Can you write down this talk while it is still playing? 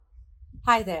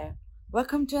Hi there.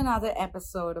 Welcome to another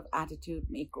episode of Attitude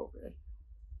Makeover.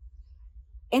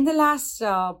 In the last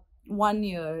 1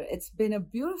 year, it's been a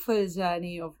beautiful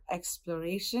journey of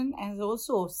exploration and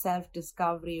also of self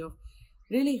discovery of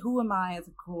really who am I at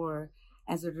the core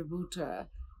as a rebooter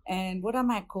and what are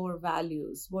my core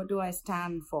values? What do I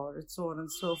stand for? And so on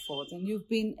and so forth. And you've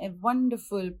been a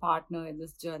wonderful partner in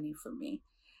this journey for me.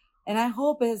 And I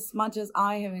hope as much as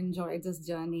I have enjoyed this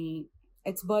journey,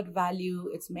 it's brought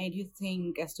value, it's made you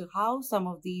think as to how some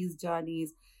of these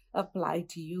journeys apply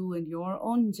to you in your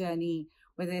own journey,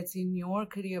 whether it's in your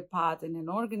career path in an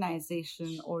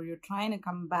organization or you're trying to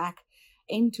come back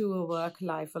into a work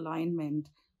life alignment.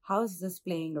 How is this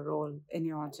playing a role in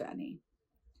your journey?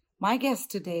 My guest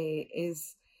today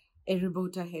is a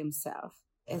rebooter himself,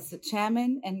 is the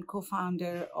chairman and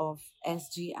co-founder of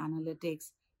SG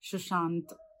Analytics,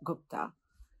 Sushant Gupta.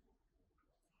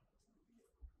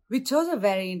 We chose a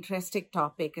very interesting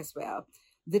topic as well.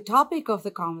 The topic of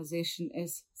the conversation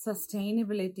is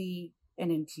sustainability and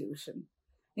inclusion.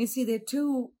 You see, they're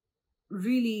two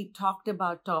really talked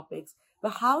about topics,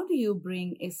 but how do you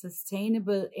bring a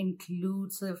sustainable,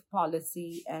 inclusive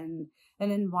policy and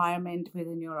an environment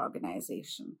within your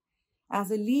organization?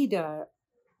 As a leader,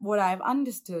 what I've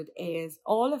understood is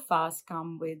all of us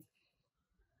come with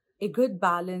a good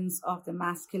balance of the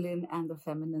masculine and the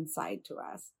feminine side to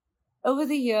us. Over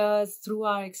the years, through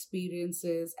our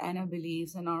experiences and our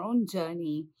beliefs and our own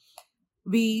journey,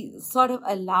 we sort of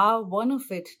allow one of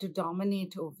it to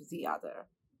dominate over the other.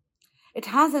 It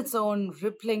has its own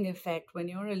rippling effect when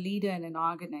you're a leader in an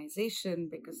organization,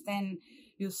 because then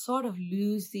you sort of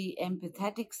lose the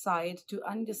empathetic side to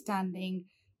understanding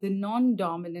the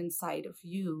non-dominant side of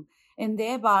you. And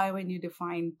thereby, when you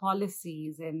define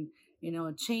policies and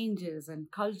changes and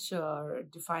culture,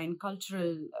 define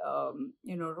cultural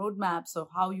roadmaps of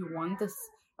how you want this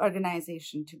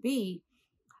organization to be,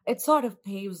 it sort of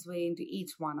paves way into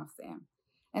each one of them.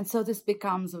 And so this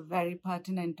becomes a very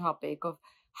pertinent topic of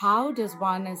how does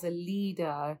one as a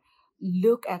leader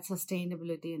look at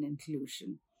sustainability and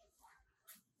inclusion.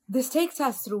 This takes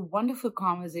us through wonderful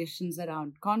conversations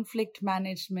around conflict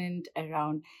management,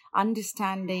 around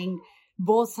understanding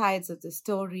both sides of the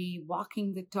story,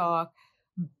 walking the talk,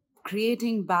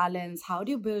 creating balance. How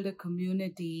do you build a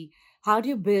community? How do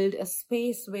you build a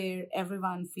space where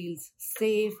everyone feels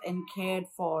safe and cared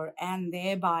for, and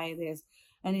thereby there's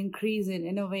an increase in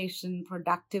innovation,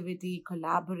 productivity,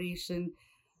 collaboration,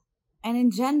 and in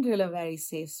general, a very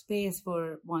safe space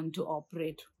for one to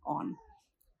operate on.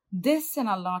 This and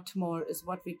a lot more is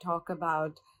what we talk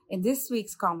about in this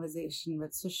week's conversation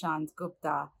with Sushant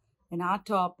Gupta in our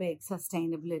topic,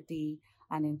 sustainability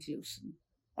and inclusion.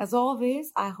 As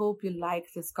always, I hope you like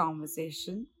this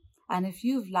conversation. And if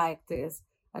you've liked this,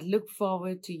 I look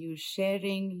forward to you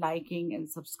sharing, liking, and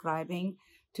subscribing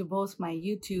to both my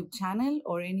YouTube channel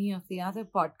or any of the other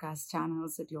podcast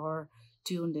channels that you're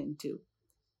tuned into.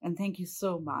 And thank you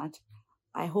so much.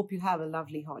 I hope you have a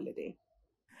lovely holiday.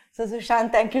 So,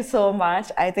 Sushant, thank you so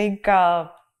much. I think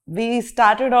we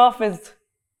started off with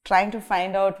trying to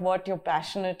find out what you're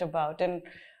passionate about. And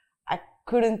I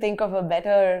couldn't think of a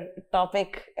better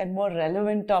topic and more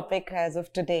relevant topic as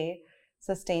of today,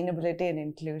 sustainability and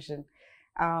inclusion.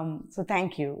 So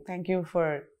thank you. Thank you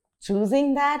for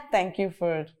choosing that. Thank you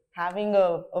for having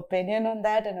an opinion on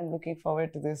that. And I'm looking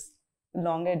forward to this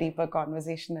longer, deeper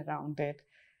conversation around it.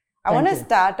 I want to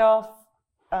start off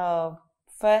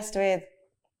first with,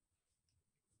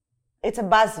 it's a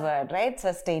buzzword, right?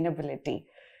 Sustainability.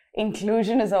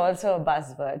 Inclusion is also a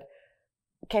buzzword.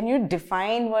 Can you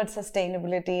define what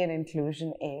sustainability and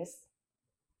inclusion is?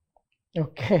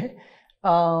 Okay.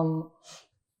 I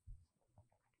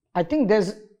think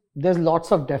there's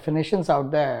lots of definitions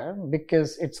out there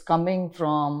because it's coming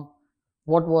from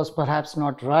what was perhaps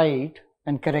not right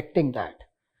and correcting that.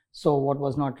 So what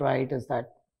was not right is that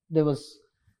there was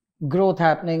growth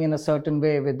happening in a certain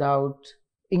way without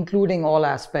including all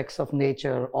aspects of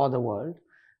nature or the world.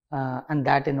 And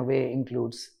that in a way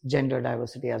includes gender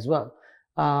diversity as well.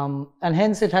 And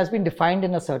hence it has been defined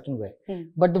in a certain way.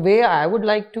 But the way I would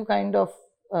like to kind of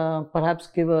perhaps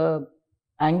give a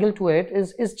angle to it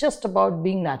is just about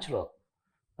being natural.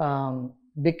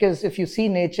 Because if you see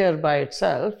nature by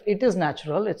itself, it is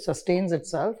natural, it sustains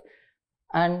itself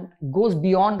and goes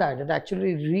beyond that. It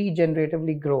actually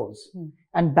regeneratively grows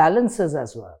and balances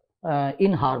as well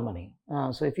in harmony.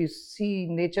 So if you see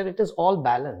nature, it is all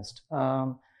balanced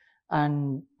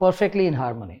and perfectly in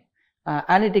harmony.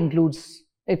 And it includes,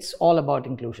 it's all about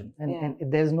inclusion. And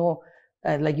there's no,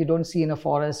 like you don't see in a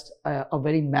forest, a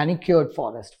very manicured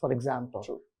forest, for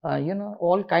example.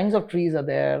 All kinds of trees are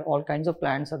there, all kinds of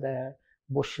plants are there,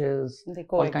 bushes, They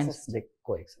all kinds, coexist. they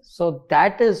coexist. So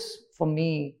that is, for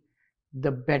me,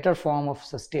 the better form of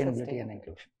sustainability and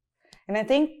inclusion. And I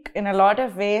think in a lot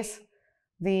of ways,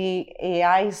 the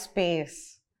AI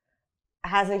space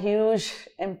has a huge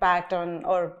impact on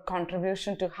or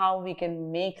contribution to how we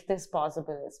can make this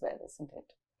possible as well, isn't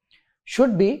it?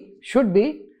 Should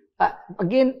be.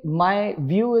 Again, my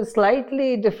view is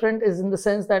slightly different, is in the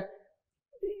sense that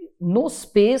no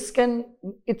space can,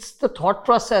 it's the thought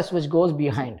process which goes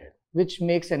behind it, which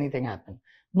makes anything happen.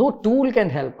 No tool can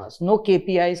help us, no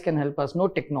KPIs can help us, no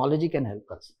technology can help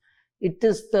us. It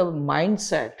is the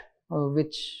mindset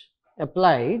which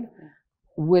applied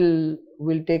will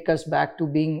take us back to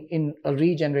being in a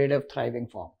regenerative, thriving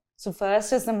form. So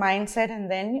first is the mindset,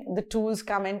 and then the tools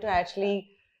come in to actually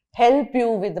help you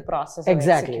with the process.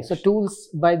 Exactly. So tools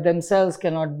by themselves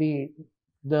cannot be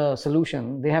the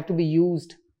solution. They have to be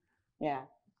used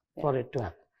for it to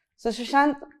happen. So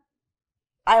Sushant,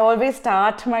 I always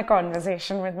start my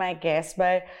conversation with my guest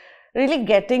by really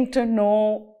getting to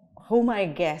know who my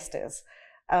guest is,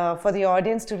 for the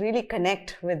audience to really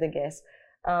connect with the guest.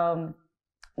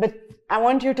 But I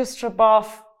want you to strip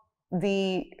off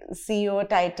the CEO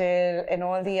title and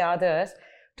all the others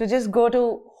to just go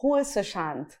to who is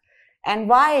Sushant and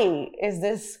why is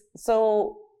this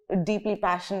so deeply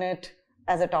passionate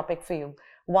as a topic for you?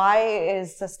 Why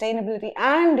is sustainability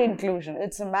and inclusion?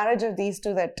 It's a marriage of these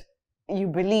two that you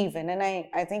believe in. And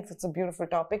I think it's a beautiful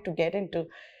topic to get into.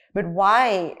 But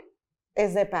why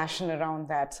is there passion around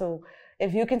that? So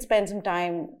if you can spend some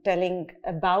time telling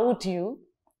about you,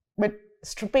 but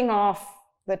stripping off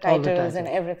the titles and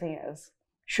everything else.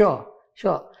 Sure.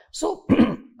 So,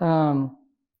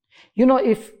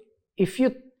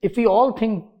 if we all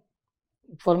think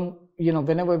from,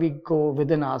 whenever we go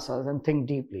within ourselves and think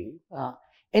deeply,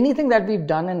 anything that we've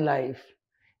done in life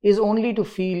is only to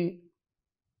feel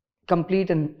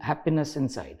complete and happiness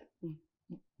inside.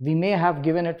 We may have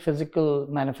given it physical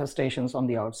manifestations on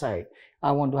the outside.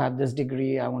 I want to have this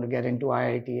degree, I want to get into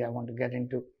IIT, I want to get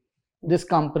into this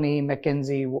company,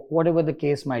 McKinsey, whatever the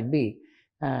case might be,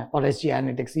 or SG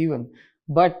Analytics even.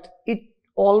 But it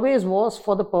always was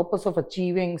for the purpose of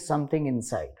achieving something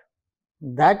inside.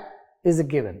 That is a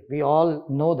given. We all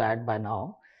know that by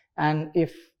now. And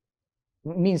if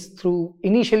means through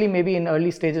initially, maybe in early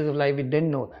stages of life, we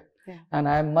didn't know that. And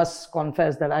I must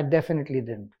confess that I definitely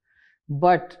didn't.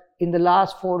 But in the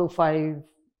last 4 to 5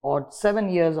 or 7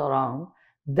 years around,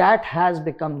 that has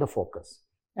become the focus.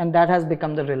 And that has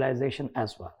become the realization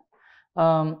as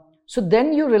well. So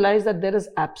then you realize that there is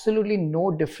absolutely no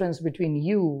difference between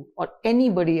you or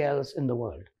anybody else in the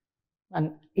world.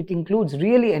 And it includes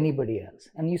really anybody else.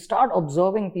 And you start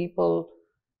observing people,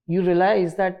 you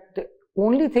realize that the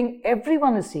only thing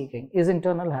everyone is seeking is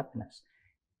internal happiness.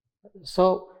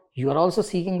 So you are also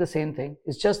seeking the same thing.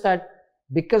 It's just that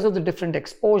because of the different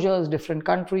exposures, different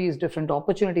countries, different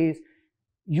opportunities,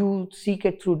 you seek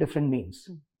it through different means.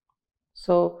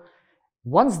 So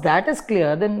once that is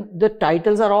clear, then the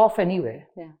titles are off anyway.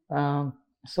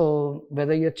 So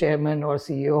whether you're chairman or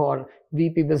CEO or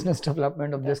VP business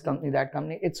development of this company, that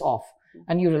company, it's off.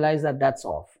 And you realize that that's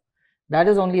off. That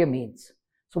is only a means.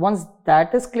 So once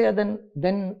that is clear,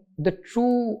 then the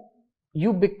true,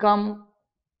 you become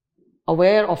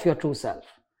aware of your true self.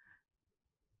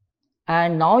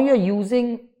 And now you're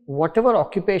using whatever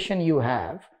occupation you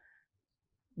have,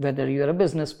 whether you're a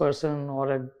business person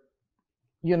or a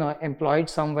employed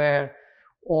somewhere,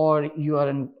 or you are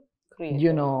in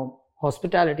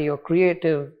hospitality or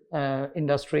creative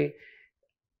industry,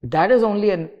 that is only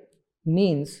a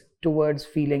means towards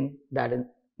feeling that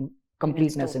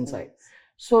completeness inside.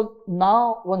 So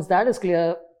now once that is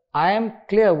clear, I am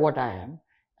clear what I am,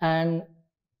 and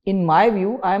in my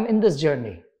view, I am in this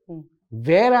journey.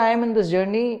 Where I am in this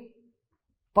journey,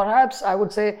 perhaps I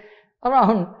would say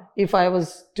around, if I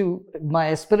was to, my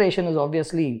aspiration is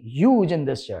obviously huge in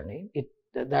this journey,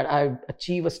 that I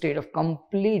achieve a state of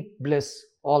complete bliss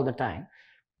all the time.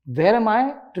 Where am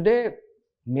I today?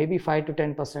 Maybe 5 to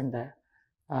 10% there,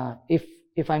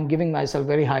 if I'm giving myself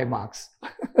very high marks.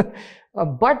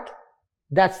 But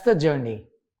that's the journey.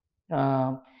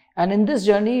 And in this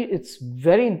journey, it's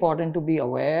very important to be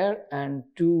aware and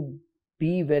to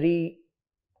be very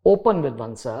open with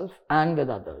oneself and with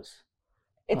others.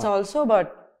 It's also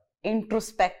about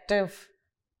introspective,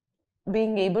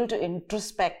 being able to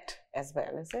introspect as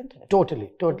well, isn't it?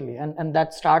 Totally. And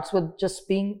that starts with just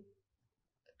being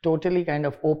totally kind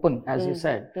of open, as you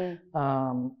said.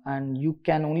 And you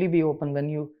can only be open when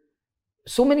you,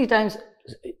 so many times,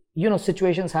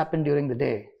 situations happen during the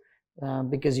day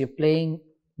because you're playing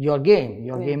your game.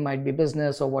 Your game might be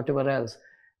business or whatever else.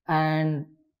 And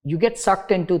you get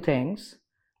sucked into things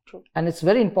True. And it's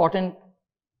very important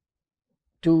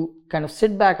to kind of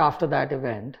sit back after that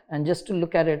event and just to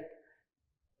look at it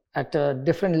at a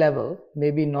different level,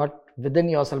 maybe not within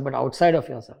yourself, but outside of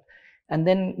yourself. And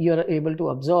then you're able to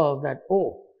observe that,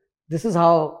 oh, this is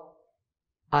how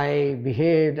I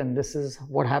behaved, and this is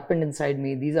what happened inside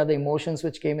me. These are the emotions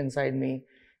which came inside me,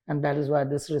 and that is why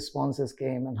this responses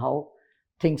came, and how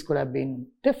things could have been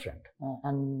different.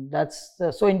 And that's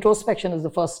so introspection is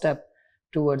the first step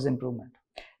towards improvement.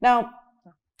 Now,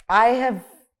 I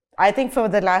think for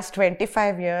the last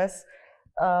 25 years,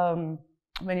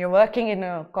 when you're working in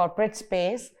a corporate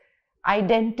space,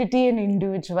 identity and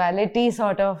individuality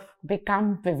sort of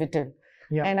become pivotal.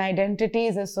 Yeah. And identity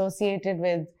is associated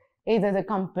with either the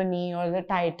company or the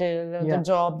title or Yeah. the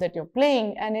job that you're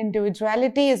playing. And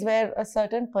individuality is where a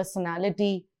certain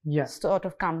personality Yeah. sort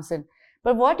of comes in.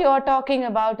 But what you're talking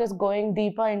about is going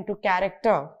deeper into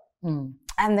character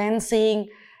and then seeing,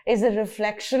 is a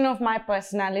reflection of my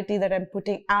personality that I'm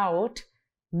putting out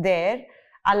there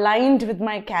aligned with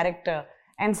my character,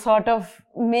 and sort of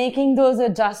making those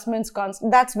adjustments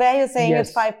constant. That's where you're saying Yes.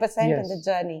 it's 5% in Yes. the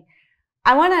journey.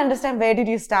 I want to understand, where did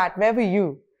you start? Where were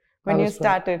you when you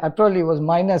started? I probably was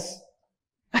minus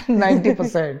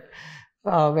 90%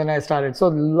 when I started. So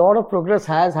a lot of progress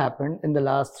has happened in the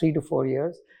last 3 to 4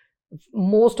 years.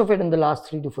 Most of it in the last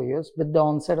 3 to 4 years with the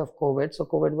onset of COVID. So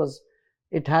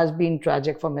it has been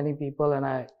tragic for many people, and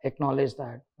I acknowledge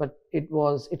that. But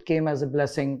it came as a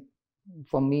blessing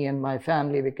for me and my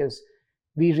family, because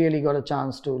we really got a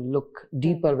chance to look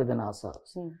deeper within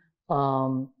ourselves.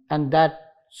 And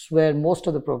that's where most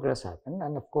of the progress happened.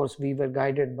 And of course, we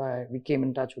came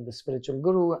in touch with the spiritual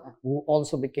guru, who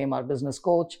also became our business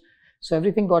coach. So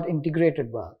everything got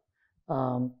integrated well.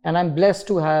 And I'm blessed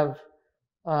to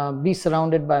be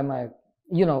surrounded by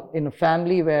in a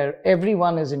family where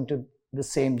everyone is into the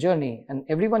same journey, and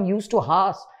everyone used to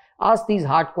ask these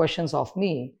hard questions of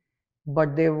me,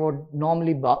 but they would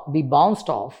normally be bounced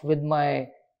off with my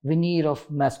veneer of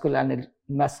masculine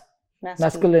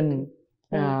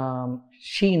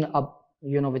sheen up,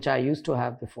 which I used to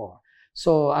have before.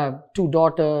 So I have 2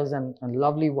 daughters and a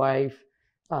lovely wife,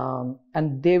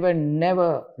 and they were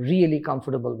never really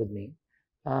comfortable with me.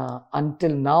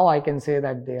 Until now, I can say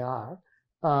that they are,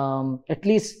 at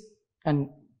least, and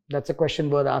that's a question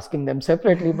worth asking them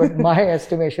separately, but my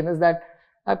estimation is that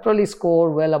I probably score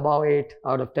well above 8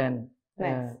 out of 10.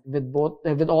 Nice.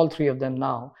 With all 3 of them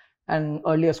now, and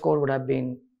earlier score would have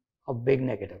been a big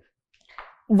negative.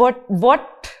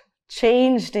 What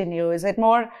changed in you? Is it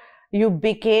more you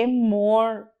became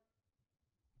more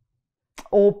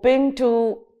open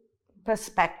to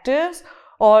perspectives,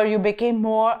 or you became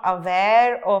more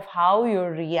aware of how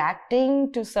you're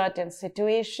reacting to certain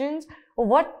situations? Or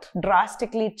what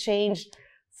drastically changed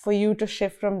for you to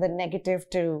shift from the negative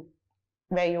to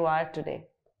where you are today?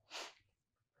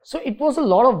 So it was a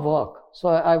lot of work. So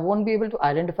I won't be able to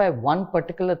identify one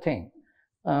particular thing,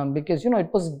 because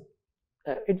it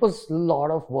was a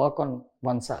lot of work on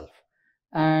oneself.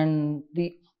 And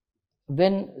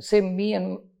when say me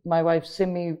and my wife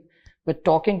Simi were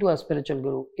talking to our spiritual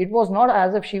guru, it was not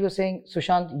as if she was saying,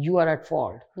 Sushant, you are at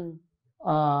fault,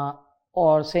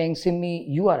 or saying, Simi,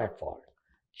 you are at fault.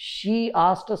 She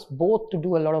asked us both to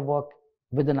do a lot of work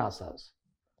within ourselves.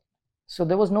 So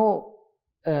there was no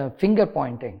finger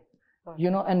pointing,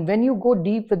 and when you go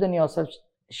deep within yourself,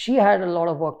 she had a lot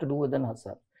of work to do within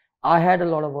herself. I had a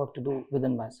lot of work to do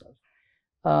within myself.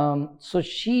 So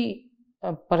she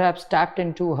perhaps tapped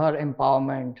into her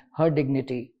empowerment, her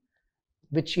dignity,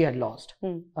 which she had lost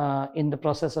in the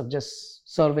process of just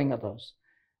serving others.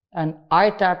 And I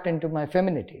tapped into my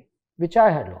femininity, which I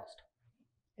had lost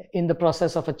in the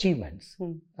process of achievements.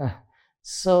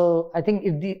 So I think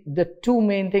the 2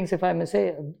 main things, if I may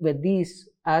say, were these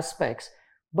aspects.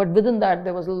 But within that,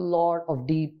 there was a lot of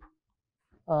deep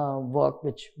work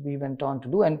which we went on to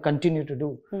do and continue to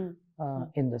do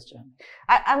in this journey.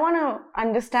 I want to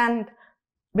understand,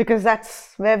 because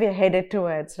that's where we're headed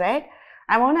towards, right?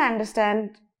 I want to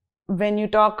understand, when you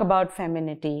talk about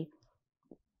femininity,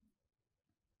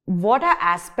 what are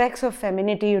aspects of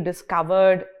femininity you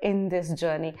discovered in this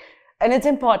journey? And it's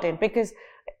important because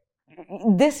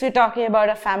we're talking about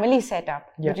a family setup,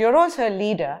 but you're also a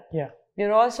leader.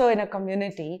 You're also in a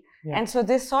community. And so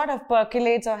this sort of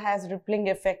percolates or has rippling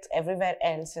effects everywhere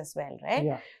else as well,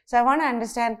 right? So I want to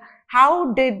understand,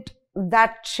 how did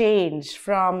that change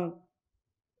from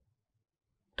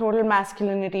total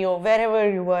masculinity or wherever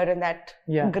you were in that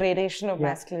gradation of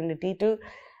masculinity to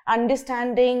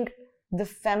understanding the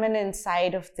feminine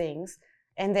side of things,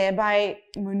 and thereby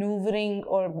maneuvering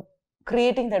or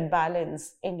creating that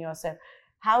balance in yourself?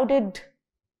 How did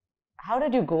how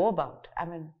did you go about? I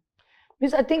mean,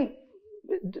 because I think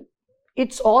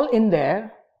it's all in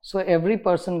there, so every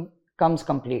person comes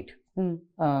complete.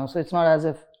 So it's not as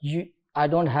if I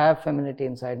don't have femininity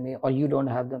inside me, or you don't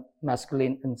have the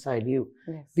masculine inside you.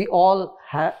 yes. We all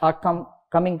are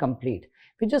coming complete.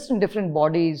 We're just in different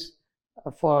bodies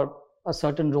for a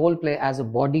certain role play as a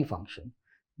body function,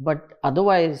 but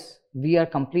otherwise we are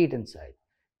complete inside.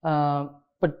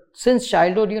 But since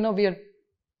childhood, we are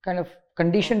kind of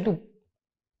conditioned to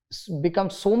become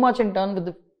so much in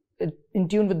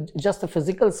tune with just the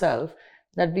physical self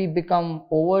that we become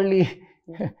overly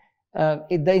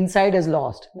the inside is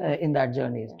lost in that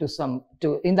journey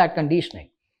in that conditioning.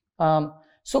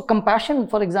 So compassion,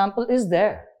 for example, is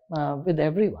there with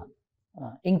everyone.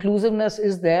 Inclusiveness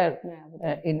is there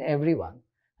in everyone,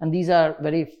 and these are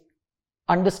very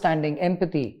understanding,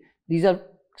 empathy. These are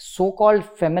so-called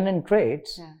feminine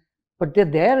traits, but they're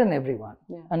there in everyone.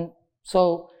 And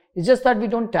so it's just that we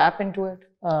don't tap into it.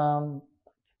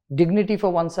 Dignity for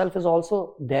oneself is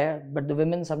also there, but the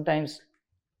women sometimes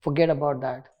forget about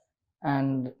that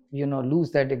and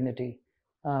lose their dignity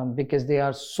because they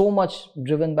are so much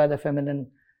driven by the feminine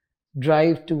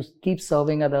drive to keep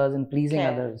serving others and pleasing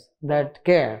others, that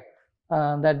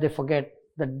they forget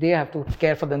that they have to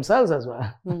care for themselves as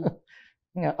well.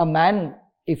 A man,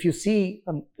 if you see,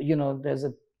 there's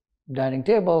a dining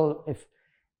table, if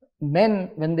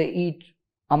men, when they eat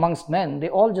amongst men, they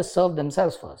all just serve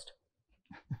themselves first.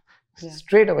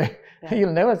 Straight away.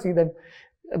 You'll never see them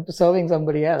serving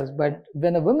somebody else. But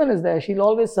when a woman is there, she'll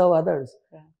always serve others.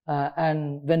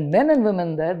 And when men and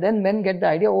women there, then men get the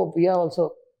idea, we are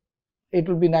also, it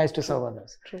would be nice to serve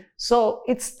others. True. So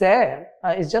it's there.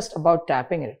 It's just about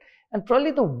tapping it. And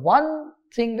probably the one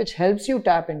thing which helps you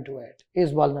tap into it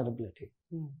is vulnerability.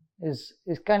 Is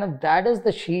kind of, that is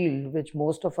the shield which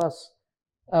most of us,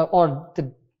 or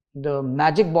the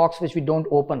magic box which we don't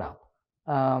open up.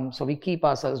 So we keep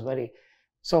ourselves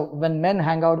so when men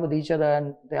hang out with each other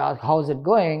and they ask, how's it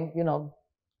going?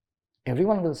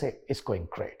 Everyone will say, it's going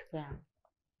great.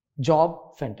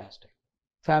 Job, fantastic.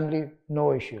 Family,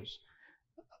 no issues.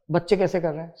 Bacche kaise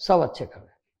kar rahe hain? Sab achhe kar rahe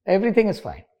hain. Everything is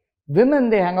fine. Women,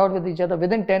 they hang out with each other.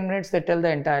 Within 10 minutes, they tell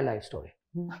their entire life story,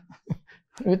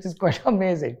 which is quite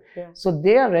amazing. So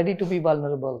they are ready to be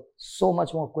vulnerable so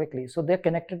much more quickly. So they're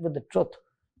connected with the truth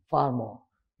far more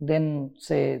than,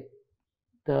 say,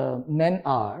 the men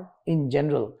are in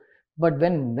general. But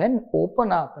when men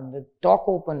open up and they talk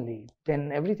openly,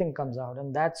 then everything comes out,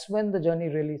 and that's when the journey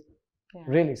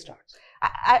really starts.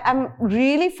 I'm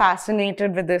really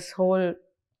fascinated with this whole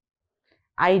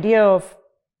idea of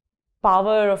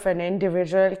power of an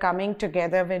individual coming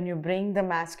together when you bring the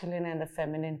masculine and the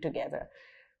feminine together.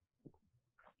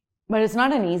 But it's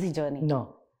not an easy journey.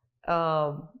 No.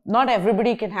 Not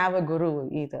everybody can have a guru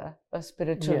either, a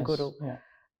spiritual guru.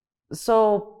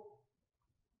 So,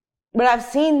 but I've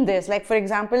seen this, like, for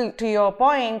example, to your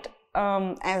point,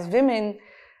 as women,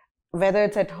 whether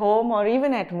it's at home or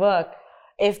even at work,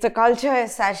 if the culture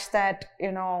is such that,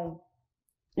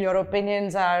 your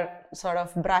opinions are sort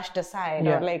of brushed aside,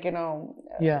 or like,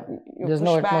 there's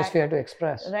no atmosphere to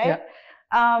express. Right?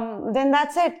 Then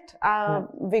that's it.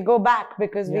 We go back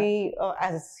because we,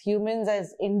 as humans,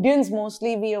 as Indians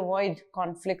mostly, we avoid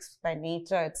conflicts by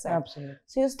nature itself. Absolutely.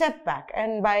 So you step back,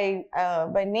 and by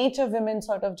nature, women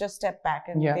sort of just step back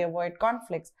and they avoid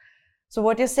conflicts. So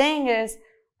what you're saying is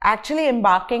actually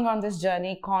embarking on this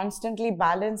journey, constantly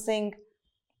balancing.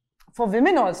 For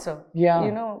women also,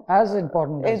 as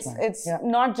important as men. It's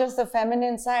not just the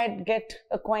feminine side. Get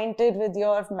acquainted with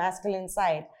your masculine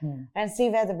side and see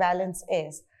where the balance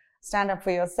is. Stand up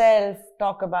for yourself,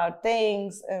 talk about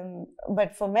things.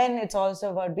 But for men, it's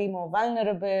also about be more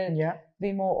vulnerable,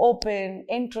 be more open,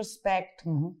 introspect.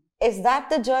 Is that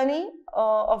the journey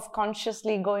of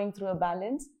consciously going through a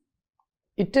balance?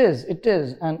 It is.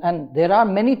 And there are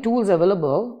many tools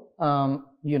available,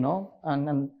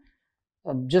 and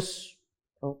just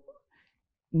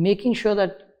making sure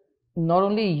that not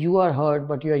only you are heard,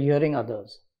 but you are hearing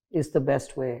others is the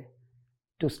best way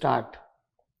to start.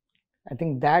 I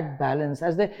think that balance,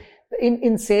 as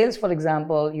in sales, for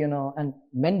example, and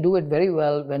men do it very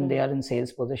well when they are in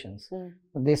sales positions.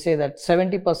 They say that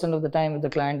 70% of the time if the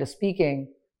client is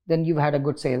speaking, then you've had a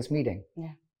good sales meeting.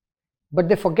 But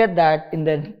they forget that in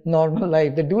their normal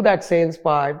life. They do that sales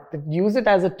part, they use it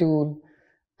as a tool,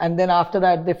 and then after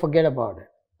that, they forget about it.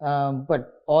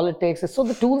 But all it takes is, so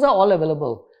the tools are all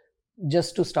available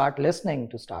just to start listening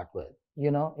to start with.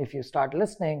 If you start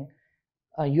listening,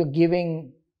 you're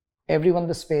giving everyone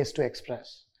the space to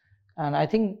express. And I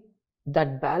think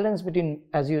that balance between,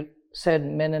 as you said,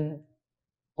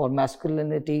 or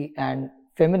masculinity and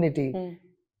femininity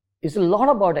is a lot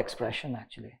about expression,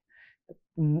 actually.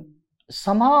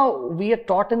 Somehow we are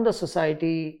taught in the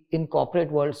society, in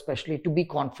corporate world especially, to be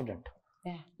confident.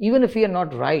 Yeah. Even if we are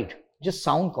not right, just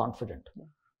sound confident.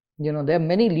 Yeah. There are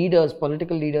many leaders,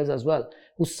 political leaders as well,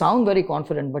 who sound very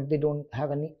confident, but they don't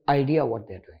have any idea what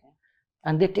they're doing.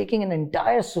 And they're taking an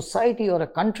entire society or a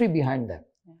country behind them.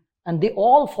 Yeah. And they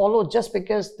all follow just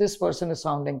because this person is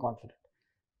sounding confident.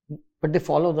 But they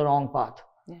follow the wrong path.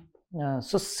 Yeah.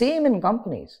 So same in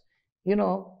companies.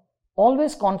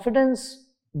 Always confidence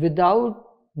without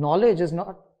knowledge is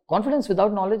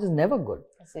never good.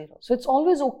 Zero. So it's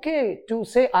always okay to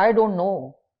say, I don't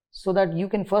know, so that you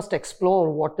can first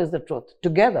explore what is the truth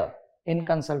together in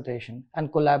consultation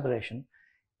and collaboration.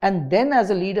 And then as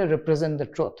a leader, represent the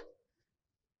truth.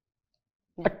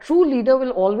 A true leader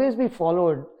will always be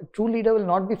followed. A true leader will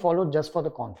not be followed just for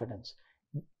the confidence.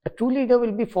 A true leader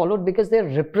will be followed because they're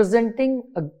representing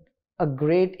a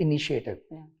great initiative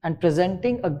and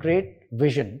presenting a great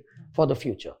vision for the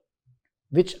future,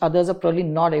 which others are probably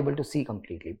not able to see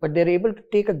completely. But they're able to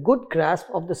take a good grasp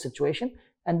of the situation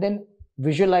and then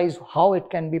visualize how it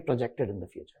can be projected in the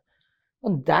future.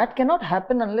 And that cannot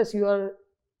happen unless you are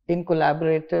in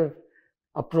collaborative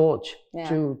approach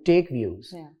to take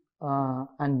views. Yeah.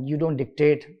 And you don't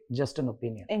dictate just an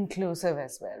opinion. Inclusive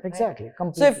as well. Exactly. Right?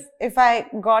 Completely. So if I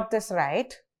got this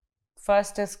right,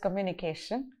 first is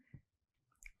communication,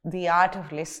 the art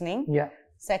of listening. Yeah.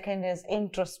 Second is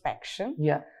introspection.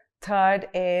 Yeah. Third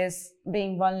is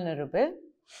being vulnerable.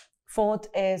 Fourth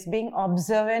is being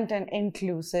observant and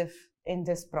inclusive in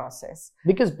this process.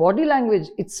 Because body language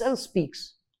itself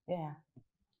speaks. Yeah.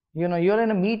 You're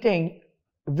in a meeting.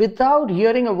 Without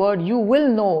hearing a word, you will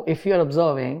know, if you're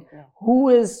observing, who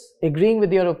is agreeing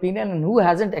with your opinion and who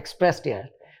hasn't expressed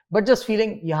yet. But just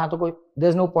feeling,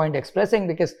 there's no point expressing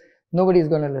because nobody's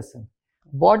going to listen.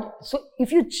 So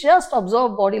if you just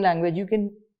observe body language, you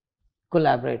can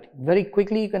collaborate. Very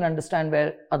quickly, you can understand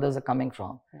where others are coming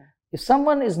from. Yeah. If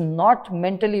someone is not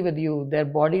mentally with you, their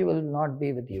body will not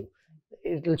be with you.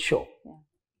 It will show.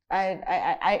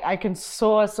 Yeah. I can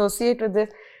so associate with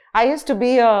this. I used to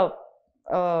be a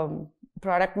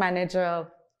product manager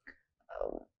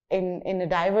in a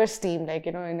diverse team,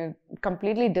 in a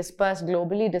completely dispersed,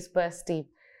 globally dispersed team.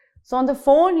 So on the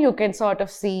phone, you can sort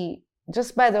of see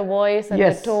just by the voice and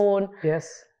the tone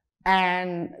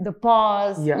and the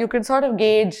pause, you can sort of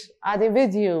gauge, are they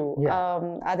with you?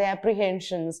 Are there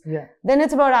apprehensions? Then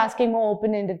it's about asking more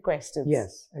open-ended questions.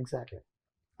 Yes, exactly.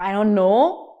 I don't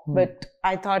know, but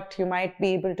I thought you might be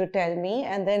able to tell me,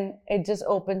 and then it just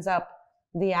opens up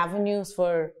the avenues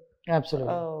for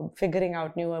figuring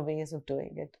out newer ways of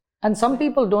doing it. And some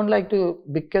people don't like to,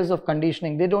 because of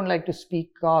conditioning, they don't like to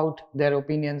speak out their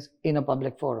opinions in a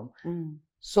public forum.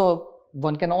 So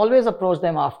one can always approach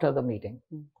them after the meeting,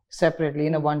 separately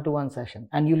in a one-to-one session.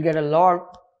 And you'll get a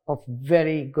lot of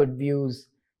very good views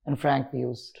and frank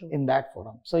views in that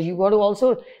forum. So you got to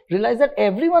also realize that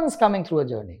everyone is coming through a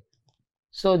journey.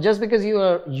 So just because you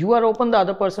are open, the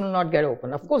other person will not get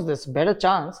open. Of course, there's a better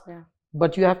chance.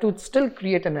 But you have to still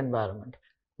create an environment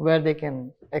where they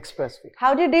can express feelings.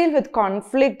 How do you deal with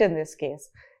conflict in this case?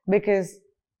 Because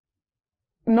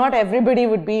not everybody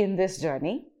would be in this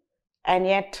journey, and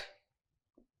yet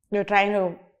you're trying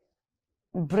to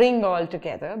bring all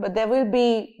together. But there will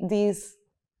be these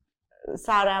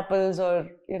sour apples or,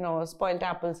 spoiled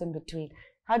apples in between.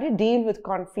 How do you deal with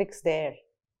conflicts there?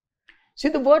 See,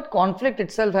 the word conflict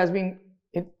itself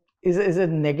is a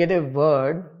negative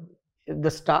word.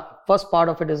 The first part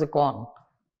of it is a con.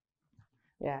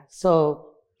 Yeah.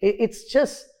 So it's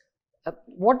just,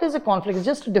 what is a conflict? It's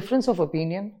just a difference of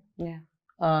opinion. Yeah.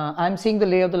 I'm seeing the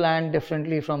lay of the land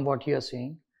differently from what you're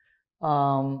seeing.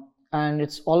 And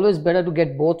it's always better to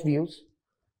get both views.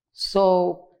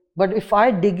 So, but if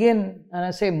I dig in and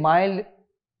I say my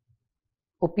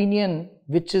opinion,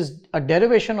 which is a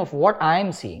derivation of what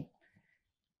I'm seeing,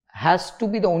 has to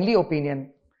be the only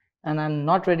opinion, and I'm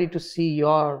not ready to see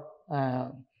your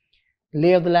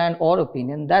lay of the land or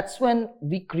opinion, that's when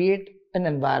we create an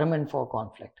environment for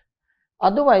conflict.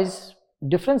 Otherwise,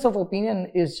 difference of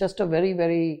opinion is just a very,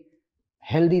 very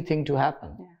healthy thing to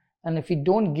happen. Yeah. And if we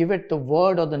don't give it the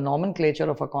word or the nomenclature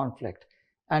of a conflict,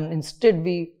 and instead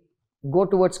we go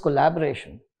towards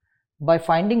collaboration by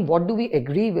finding what do we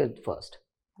agree with first.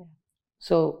 Yeah.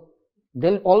 So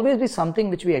there'll always be something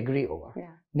which we agree over.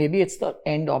 Yeah. Maybe it's the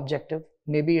end objective,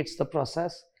 maybe it's the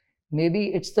process, maybe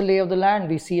it's the lay of the land.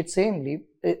 We see it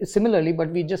similarly, but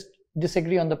we just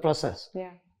disagree on the process.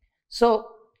 Yeah. So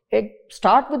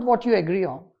start with what you agree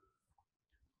on,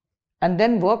 and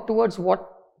then work towards what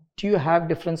do you have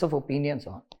difference of opinions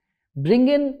on. Bring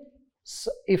in,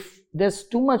 if there's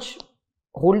too much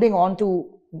holding on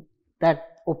to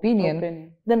that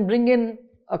opinion, then bring in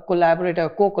a collaborator, a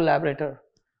co-collaborator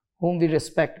whom we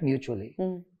respect mutually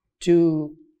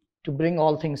to bring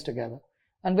all things together.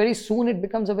 And very soon it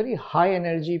becomes a very high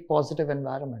energy, positive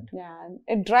environment. Yeah, and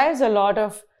it drives a lot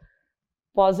of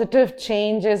positive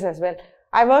changes as well.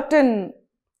 I worked in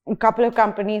a couple of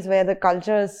companies where the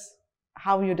culture is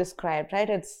how you described, right?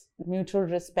 It's mutual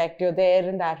respect. You're there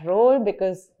in that role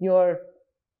because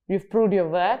you've proved your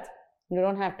worth. You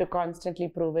don't have to constantly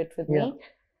prove it with me.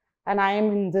 And I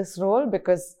am in this role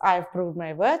because I've proved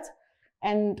my worth.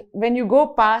 And when you go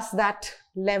past that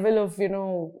level of,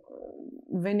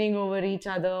 winning over each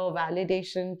other,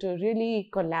 validation, to really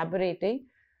collaborating,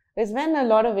 is when a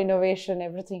lot of innovation,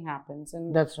 everything happens.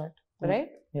 And that's right. Right?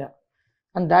 Yeah.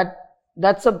 And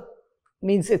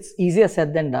means it's easier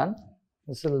said than done.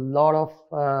 There's a lot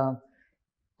of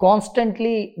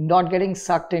constantly not getting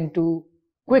sucked into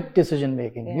quick decision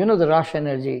making. The rush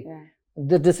energy.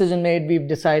 The decision made, we've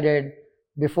decided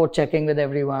before checking with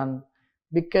everyone.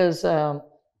 Because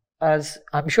as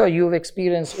I'm sure you've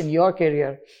experienced in your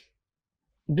career,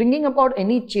 bringing about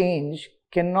any change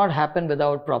cannot happen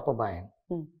without proper buy-in.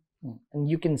 And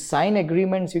you can sign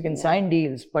agreements, you can sign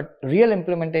deals, but real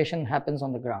implementation happens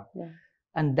on the ground.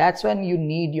 And that's when you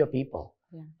need your people.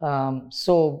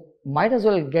 So might as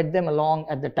well get them along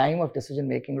at the time of decision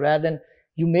making rather than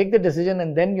you make the decision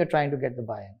and then you're trying to get the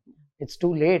buy-in. It's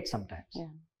too late sometimes.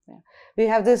 We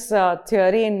have this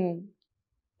theory in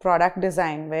product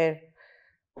design where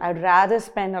I'd rather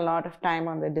spend a lot of time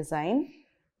on the design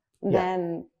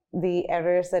than the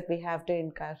errors that we have to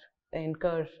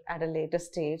incur at a later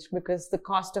stage, because the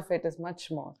cost of it is much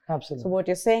more. Absolutely. So what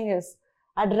you're saying is,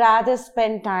 I'd rather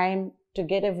spend time to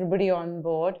get everybody on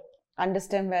board,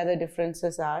 understand where the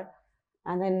differences are,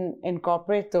 and then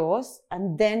incorporate those,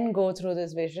 and then go through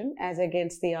this vision as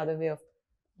against the other way of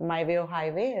my way or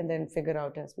highway, and then figure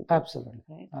out as we go. Absolutely.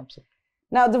 Right? Absolutely.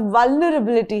 Now, the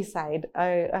vulnerability side,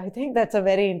 I think that's a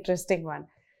very interesting one.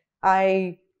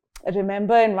 I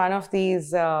remember in one of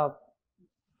these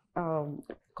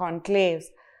conclaves,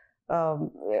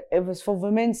 it was for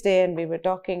Women's Day, and we were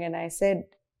talking, and I said,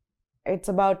 it's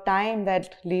about time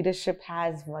that leadership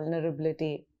has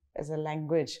vulnerability as a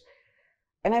language.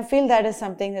 And I feel that is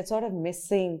something that's sort of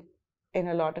missing in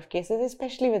a lot of cases,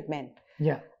 especially with men.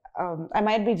 I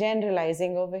might be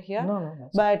generalizing over here,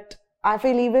 but I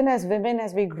feel even as women,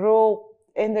 as we grow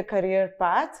in the career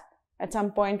path, at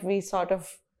some point we sort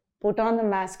of put on the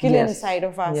masculine side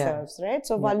of ourselves, right?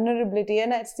 So vulnerability,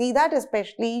 and I see that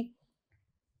especially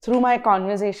through my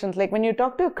conversations. Like when you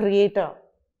talk to a creator,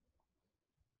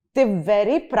 they're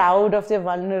very proud of their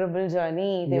vulnerable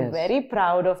journey. They're very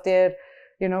proud of their,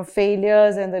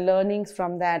 failures and the learnings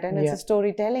from that. And it's a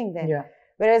storytelling then.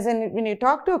 Whereas when you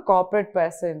talk to a corporate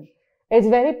person, it's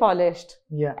very polished.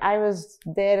 I was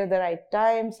there at the right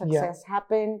time, success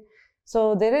happened.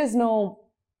 So there is no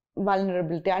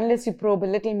vulnerability unless you probe a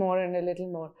little more and a little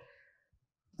more.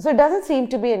 So it doesn't seem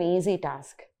to be an easy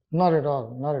task. Not at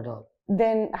all. Not at all.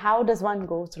 Then how does one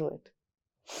go through it?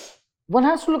 One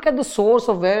has to look at the source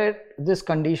of where this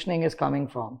conditioning is coming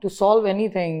from. To solve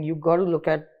anything, you've got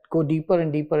to go deeper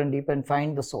and deeper and deeper and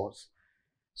find the source.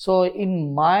 So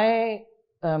in my,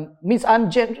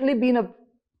 I'm generally been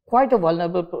quite a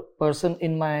vulnerable person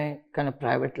in my kind of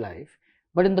private life.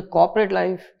 But in the corporate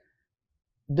life,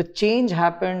 the change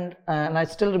happened, and I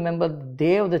still remember the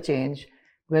day of the change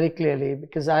very clearly,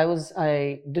 because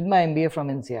I did my MBA from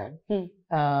INSEAD,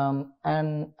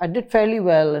 and I did fairly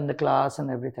well in the class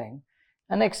and everything.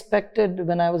 And I expected,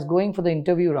 when I was going for the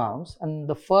interview rounds, and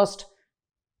the first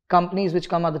companies which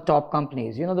come are the top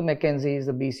companies, the McKinseys,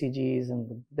 the BCGs, and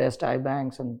the best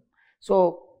iBanks. And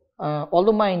so,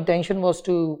 although my intention was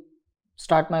to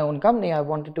start my own company, I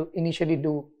wanted to initially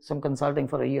do some consulting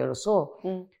for a year or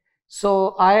so.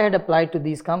 So I had applied to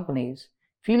these companies,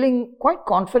 feeling quite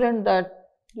confident that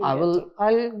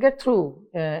I'll get through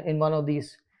in one of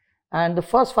these. And the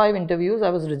first 5 interviews,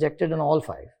 I was rejected in all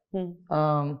 5.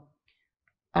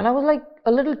 And I was like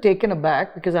a little taken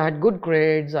aback, because I had good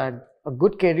grades, I had a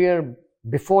good career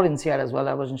before INSEAD as well.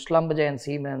 I was in Schlumberger and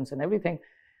Siemens and everything,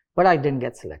 but I didn't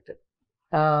get selected.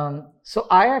 So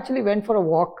I actually went for a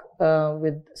walk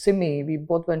with Simi. We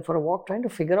both went for a walk trying to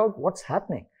figure out what's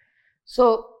happening.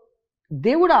 So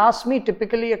they would ask me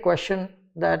typically a question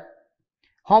that,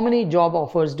 how many job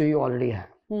offers do you already have?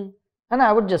 And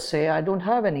I would just say, I don't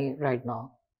have any right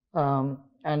now.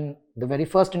 And the very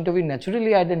first interview,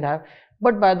 naturally, I didn't have.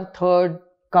 But by the third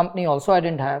company also, I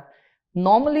didn't have.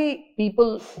 Normally,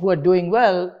 people who are doing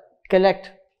well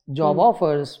collect job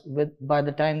offers by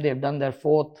the time they've done their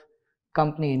 4th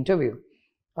company interview.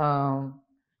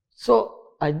 So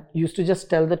I used to just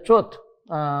tell the truth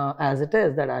as it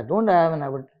is, that I don't have.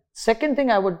 And second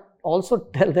thing I would also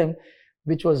tell them,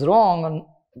 which was wrong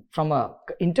from a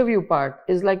interview part,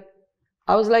 is like,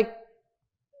 I was like,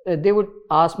 they would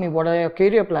ask me, what are your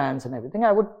career plans and everything.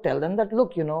 I would tell them that,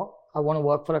 look, I want to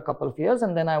work for a couple of years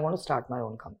and then I want to start my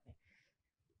own company.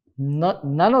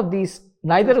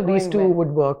 Neither of these two would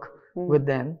work with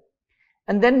them.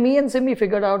 And then me and Simi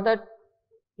figured out that,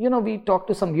 we talked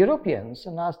to some Europeans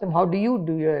and asked them, how do you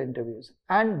do your interviews?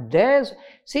 And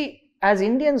as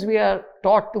Indians, we are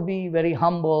taught to be very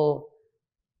humble,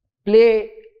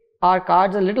 play our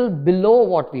cards a little below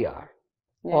what we are,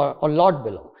 or a lot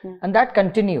below. And that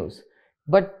continues.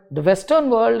 But the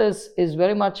Western world is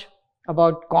very much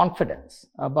about confidence,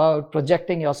 about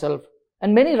projecting yourself,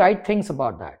 and many right things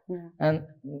about that.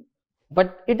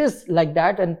 But it is like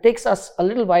that, and it takes us a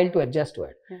little while to adjust to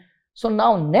it. So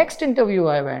now, next interview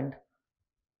I went,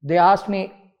 they asked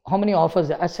me how many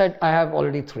offers. I said, I have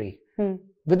already 3.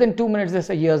 Within 2 minutes, they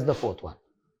said, here's the 4th one.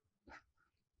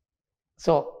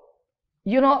 So,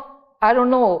 I don't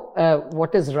know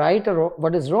what is right or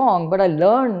what is wrong, but I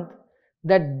learned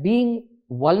that being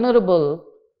vulnerable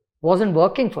wasn't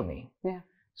working for me.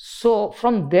 So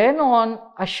from then on,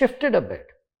 I shifted a bit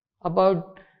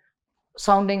about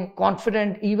sounding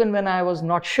confident even when I was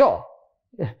not sure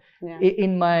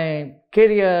in my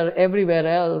career, everywhere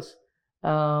else.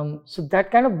 So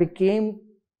that kind of became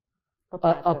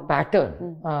a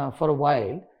pattern for a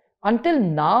while. Until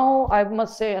now, I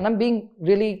must say, and I'm being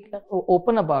really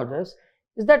open about this,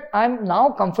 is that I'm now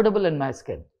comfortable in my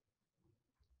skin.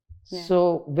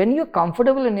 So when you're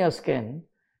comfortable in your skin,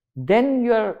 then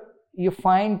you're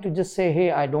fine to just say,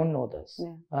 hey, I don't know this.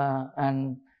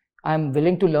 And I'm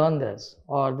willing to learn this,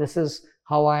 or this is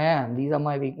how I am. These are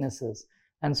my weaknesses,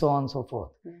 and so on and so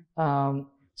forth.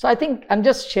 So I think I'm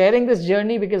just sharing this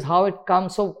journey because how it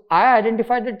comes. So I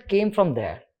identified it came from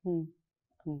there.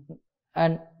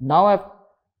 And now I've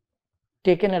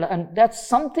taken it, and that's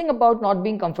something about not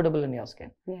being comfortable in your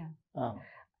skin.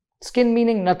 Skin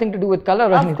meaning nothing to do with color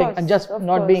or anything, and just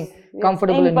not being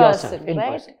comfortable in yourself. In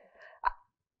person.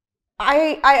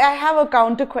 I have a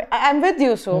counter question. I'm with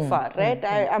you so far, right?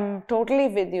 I'm totally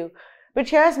with you. But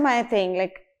here's my thing,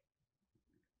 like,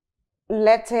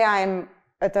 let's say I'm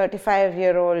a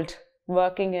 35-year-old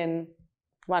working in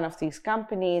one of these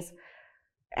companies,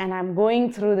 and I'm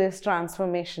going through this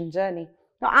transformation journey.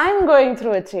 Now, I'm going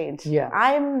through a change.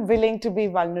 I'm willing to be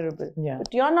vulnerable.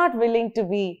 But you're not willing to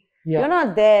be, you're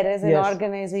not there as an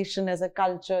organization, as a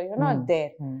culture. You're not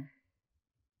there.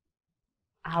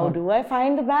 How do I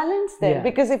find the balance there?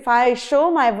 Because if I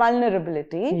show my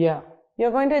vulnerability,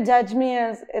 you're going to judge me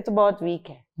as it's about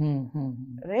weekend.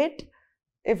 Right?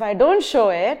 If I don't show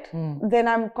it, then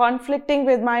I'm conflicting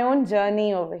with my own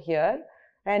journey over here.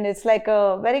 And it's like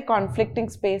a very conflicting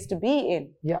space to be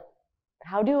in.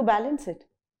 How do you balance it?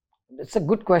 It's a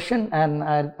good question, and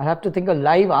I have to think a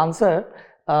live answer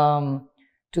to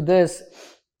this.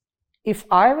 If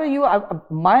I were you,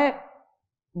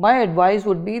 my advice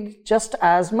would be, just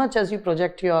as much as you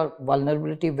project your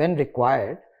vulnerability when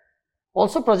required,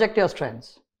 also project your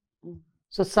strengths.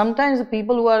 So sometimes the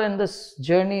people who are in this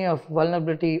journey of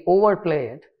vulnerability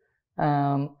overplay it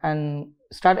and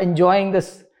start enjoying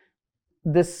this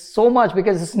so much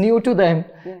because it's new to them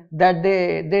that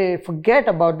they forget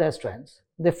about their strengths.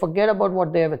 They forget about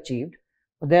what they have achieved,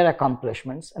 their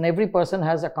accomplishments, and every person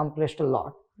has accomplished a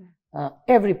lot.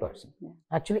 Every person,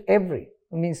 actually every.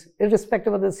 Means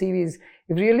irrespective of the CVs, if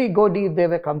you really go deep,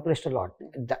 they've accomplished a lot.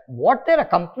 What their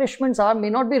accomplishments are may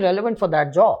not be relevant for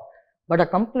that job, but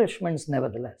accomplishments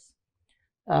nevertheless.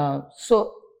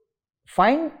 So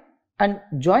find and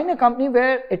join a company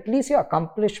where at least your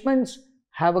accomplishments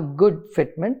have a good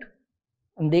fitment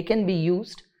and they can be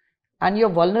used, and your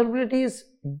vulnerabilities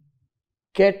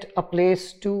get a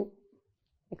place to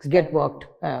get worked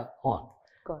on.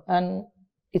 And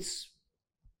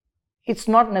it's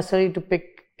not necessary to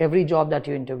pick every job that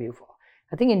you interview for.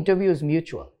 I think interview is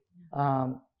mutual.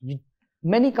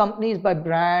 Many companies by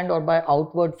brand or by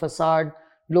outward facade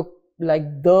look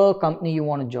like the company you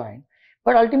want to join.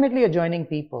 But ultimately you're joining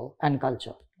people and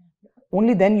culture.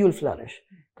 Only then you'll flourish.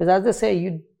 Because as they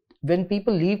say, when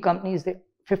people leave companies,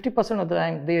 50% of the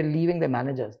time they're leaving their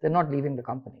managers. They're not leaving the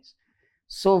companies.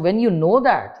 So when you know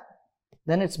that,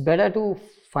 then it's better to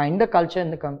find the culture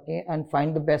in the company and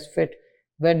find the best fit,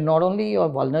 where not only your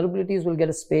vulnerabilities will get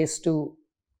a space to,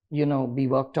 be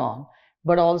worked on,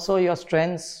 but also your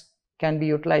strengths can be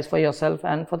utilized for yourself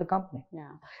and for the company.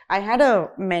 I had a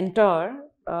mentor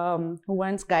who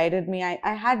once guided me.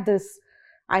 I had this,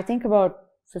 I think about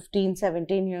 15,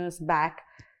 17 years back.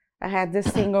 I had this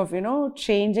thing of,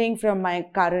 changing from my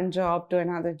current job to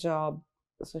another job,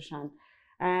 Sushant.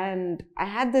 And I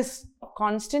had this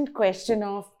constant question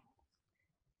of,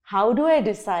 how do I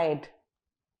decide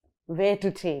where to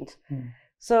change?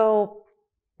 So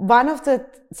one of the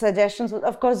suggestions was,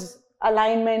 of course,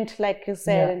 alignment, like you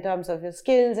said, in terms of your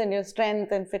skills and your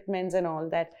strength and fitments and all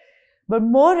that. But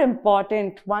more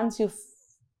important, once you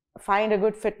find a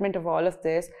good fitment of all of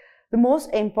this, the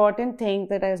most important thing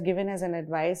that I was given as an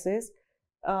advice is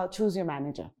choose your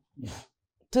manager.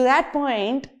 To that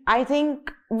point, I think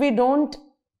we don't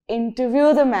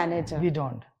interview the manager. We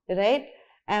don't. Right?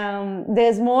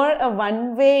 There's more a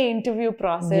one-way interview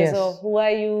process of who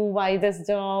are you, why this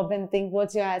job, and think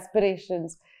what's your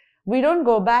aspirations. We don't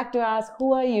go back to ask,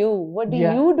 who are you? What do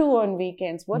you do on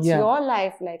weekends? What's your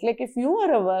life like? Like if you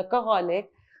are a workaholic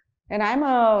and I'm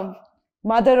a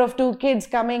mother of 2 kids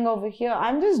coming over here,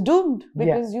 I'm just doomed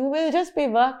because you will just be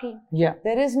working.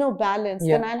 There is no balance.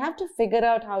 Then I'll have to figure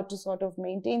out how to sort of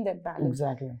maintain that balance.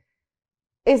 Exactly.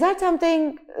 Is that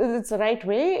something that's the right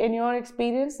way in your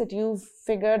experience that you've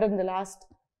figured in the last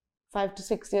 5 to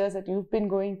 6 years that you've been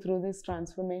going through this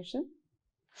transformation?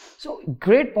 So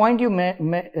great point you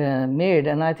made,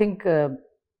 and I think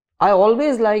I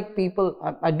always like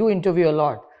people. I do interview a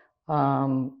lot.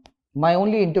 My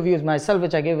only interviews myself,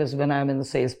 which I give, is when I'm in the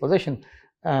sales position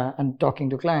and talking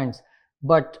to clients.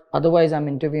 But otherwise, I'm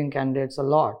interviewing candidates a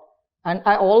lot, and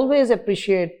I always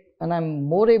appreciate, and I'm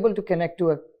more able to connect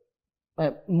to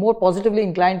more positively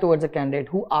inclined towards a candidate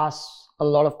who asks a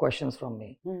lot of questions from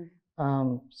me.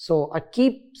 So I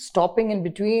keep stopping in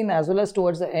between as well as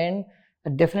towards the end. I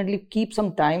definitely keep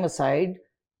some time aside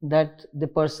that the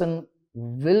person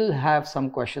will have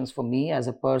some questions for me as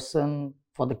a person,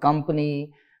 for the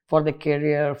company, for the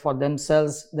career, for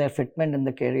themselves, their fitment in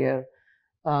the career.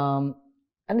 And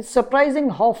it's surprising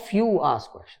how few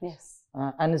ask questions.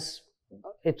 And it's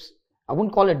I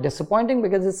wouldn't call it disappointing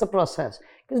because it's a process.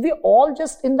 Because we're all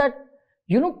just in that,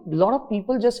 a lot of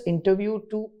people just interview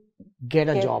to get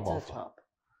a job offer.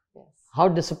 How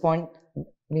disappointing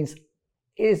means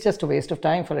it's just a waste of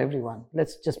time for everyone.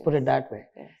 Let's just put it that way.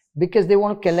 Because they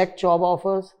want to collect job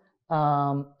offers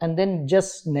and then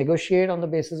just negotiate on the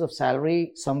basis of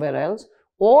salary somewhere else.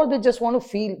 Or they just want to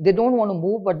feel, they don't want to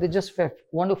move, but they just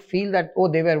want to feel that,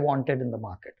 they were wanted in the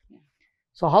market.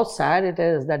 So how sad it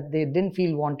is that they didn't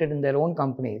feel wanted in their own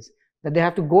companies, that they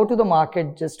have to go to the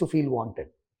market just to feel wanted.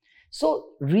 So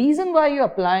reason why you're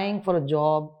applying for a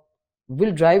job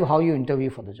will drive how you interview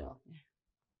for the job.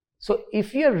 So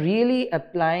if you're really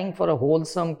applying for a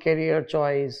wholesome career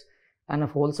choice and a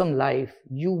wholesome life,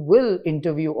 you will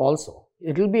interview also.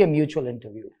 It will be a mutual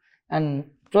interview. And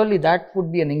probably that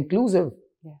would be an inclusive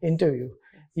interview,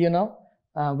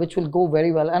 which will go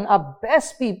very well. And our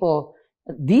best people,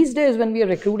 these days when we are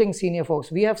recruiting senior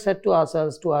folks, we have said to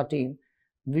ourselves, to our team,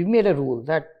 we've made a rule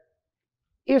that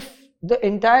if the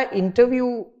entire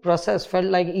interview process felt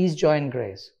like ease, joy and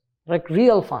grace, like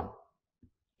real fun,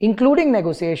 including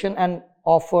negotiation and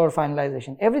offer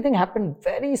finalization, everything happened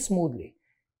very smoothly,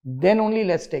 then only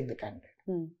let's take the candidate.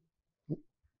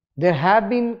 There have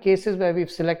been cases where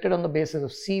we've selected on the basis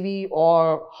of CV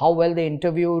or how well they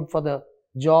interviewed for the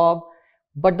job,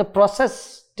 but the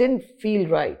process didn't feel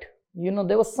right.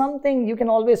 There was something you can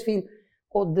always feel,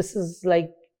 this is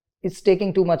like, it's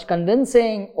taking too much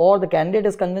convincing, or the candidate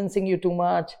is convincing you too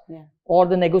much, or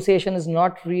the negotiation is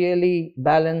not really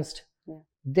balanced.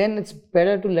 Then it's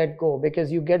better to let go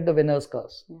because you get the winner's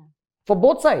curse. For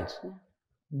both sides.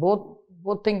 Both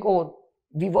think,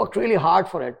 we worked really hard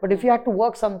for it. But if you had to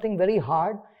work something very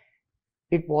hard,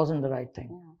 it wasn't the right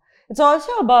thing. It's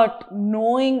also about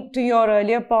knowing, to your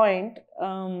earlier point,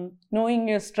 knowing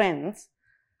your strengths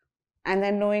and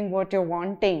then knowing what you're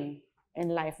wanting in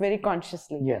life very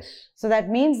consciously. So that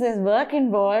means there's work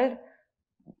involved,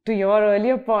 to your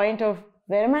earlier point of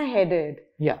where am I headed?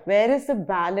 Where is the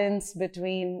balance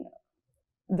between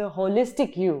the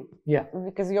holistic you?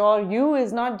 Because your you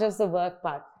is not just the work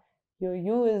part. Your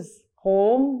you is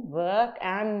home, work,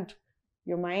 and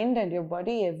your mind and your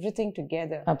body, everything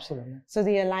together. Absolutely. So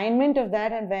the alignment of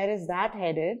that and where is that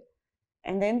headed?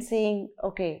 And then seeing,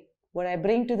 okay, what I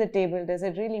bring to the table, does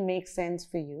it really make sense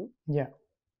for you?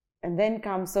 And then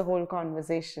comes the whole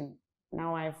conversation.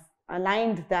 Now I've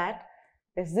aligned that.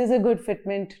 Is this a good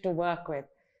fitment to work with?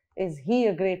 Is he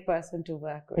a great person to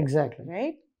work with? Exactly.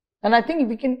 Right? And I think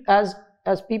we can, as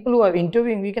people who are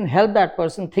interviewing, we can help that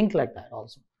person think like that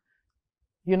also.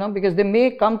 Because they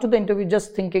may come to the interview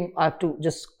just thinking, I have to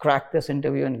just crack this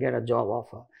interview and get a job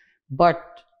offer. But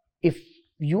if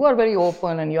you are very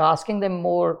open and you're asking them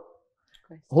more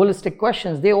holistic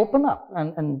questions, they open up.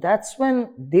 And that's when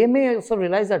they may also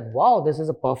realize that, wow, this is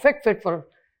a perfect fit for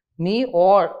me,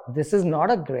 or this is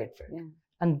not a great fit. Yeah.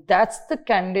 And that's the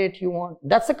candidate you want.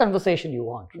 That's the conversation you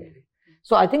want, really.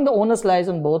 So I think the onus lies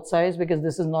on both sides, because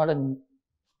this is not a new,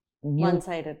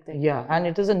 one-sided thing. Yeah, and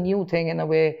it is a new thing in a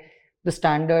way. The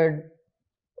standard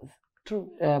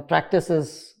practice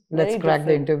is, let's crack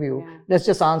the interview. Yeah. Let's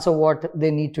just answer what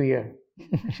they need to hear.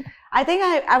 I think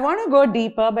I want to go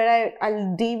deeper, but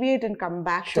I'll deviate and come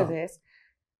back to this.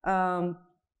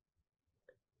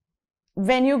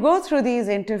 When you go through these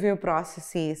interview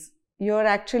processes, you're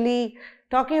actually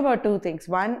talking about two things.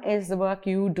 One is the work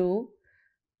you do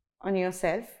on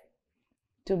yourself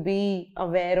to be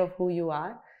aware of who you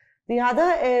are. The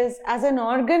other is, as an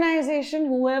organization,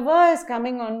 whoever is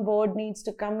coming on board needs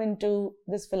to come into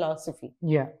this philosophy.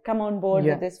 Yeah. Come on board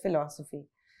with this philosophy.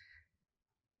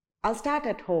 I'll start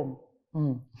at home,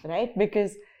 right?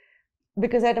 Because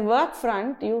at a work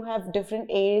front, you have different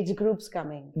age groups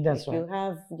coming. That's right. You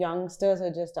have youngsters who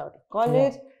are just out of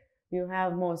college. You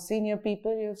have more senior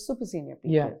people. You have super senior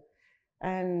people. Yeah.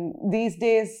 And these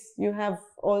days, you have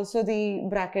also the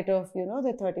bracket of,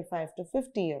 the 35 to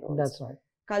 50-year-olds. That's right.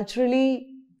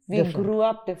 Culturally, we grew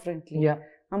up differently. Yeah.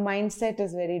 Our mindset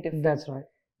is very different. That's right.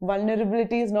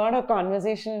 Vulnerability is not a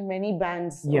conversation in many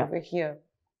bands over here.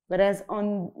 Whereas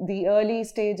on the early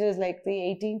stages, like the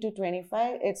 18 to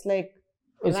 25, it's like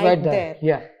right there.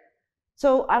 Yeah.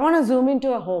 So I want to zoom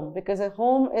into a home, because a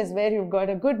home is where you've got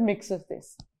a good mix of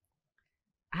this.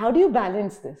 How do you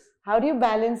balance this? How do you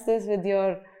balance this with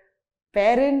your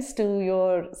parents, to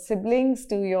your siblings,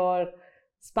 to your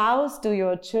spouse, to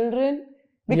your children?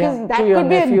 Because that could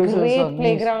be a great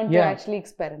playground to actually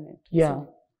experiment. Yeah.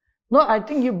 So, no, I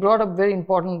think you brought up a very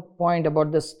important point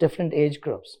about this different age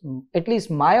groups. At least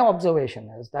my observation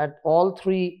is that all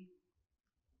three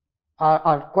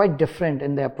are quite different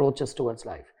in their approaches towards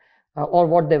life, or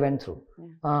what they went through.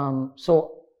 Yeah.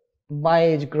 So my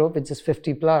age group, which is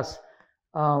 50 plus,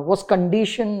 was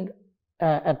conditioned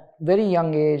at very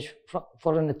young age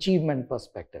for an achievement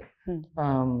perspective.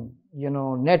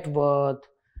 Net worth,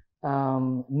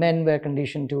 men were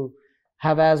conditioned to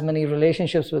have as many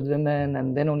relationships with women,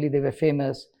 and then only they were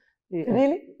famous.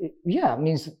 Really? Yeah,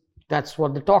 means that's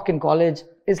what the talk in college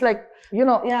is like,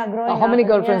 how many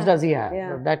girlfriends does he have?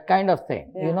 Yeah. That kind of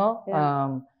thing,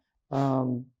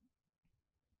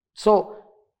 So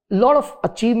a lot of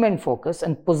achievement focus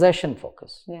and possession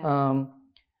focus. Yeah.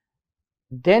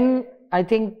 Then I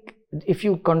think if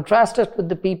you contrast it with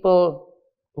the people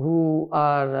who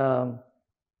are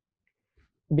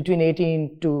between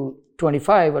 18 to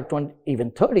 25 or 20,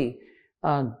 even 30,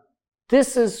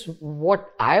 this is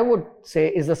what I would say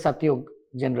is the Satyug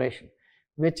generation,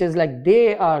 which is like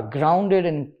they are grounded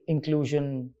in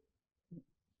inclusion.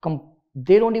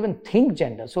 They don't even think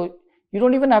gender. So you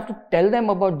don't even have to tell them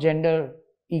about gender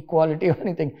equality or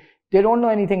anything. They don't know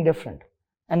anything different.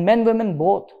 And men, women,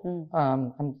 both.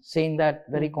 I'm saying that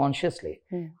very consciously.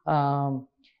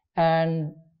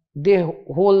 And their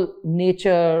whole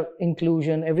nature,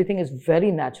 inclusion, everything is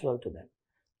very natural to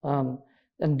them.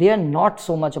 And they are not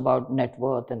so much about net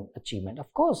worth and achievement.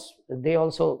 Of course, they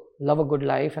also love a good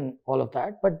life and all of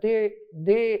that, but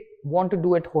they want to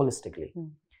do it holistically.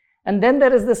 And then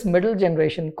there is this middle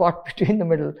generation caught between the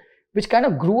middle, which kind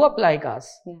of grew up like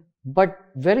us, but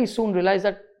very soon realized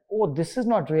that, oh, this is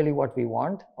not really what we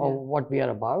want or what we are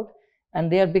about.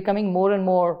 And they are becoming more and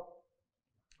more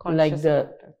like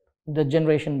the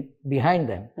generation behind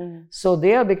them. So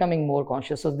they are becoming more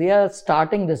conscious. So they are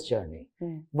starting this journey.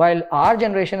 While our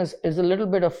generation is a little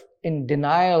bit of in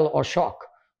denial or shock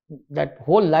that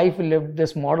whole life we lived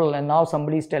this model, and now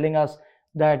somebody is telling us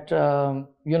that,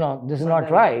 this is not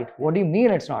right. What do you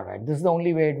mean it's not right? This is the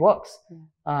only way it works.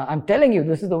 I'm telling you,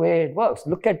 this is the way it works.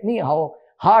 Look at me, how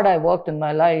hard I worked in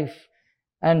my life,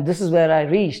 and this is where I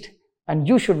reached, and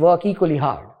you should work equally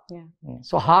hard.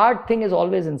 So hard thing is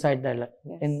always inside their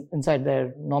inside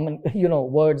their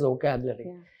words or vocabulary.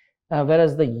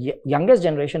 Whereas the youngest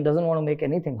generation doesn't want to make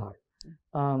anything hard.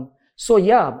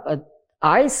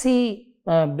 I see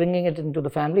bringing it into the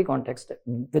family context.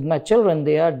 With my children,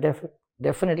 they are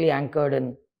definitely anchored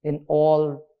in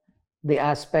all the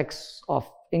aspects of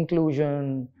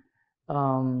inclusion,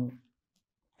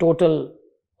 total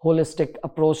holistic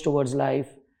approach towards life.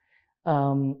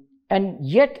 And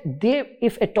yet,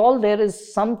 if at all there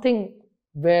is something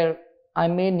where I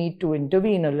may need to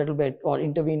intervene a little bit or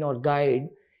guide,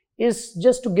 is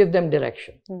just to give them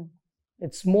direction.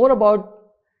 It's more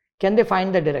about, can they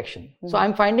find the direction? So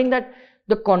I'm finding that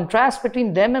the contrast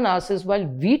between them and us is, while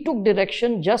we took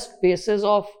direction just basis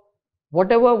of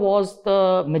whatever was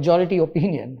the majority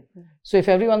opinion, So if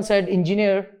everyone said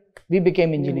engineer, we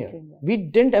became engineer. We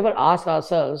didn't ever ask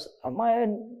ourselves, do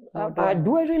I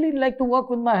really like to work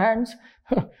with my hands?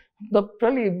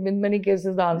 Probably in many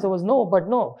cases the answer was no, but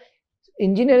no.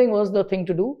 Engineering was the thing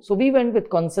to do. So we went with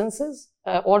consensus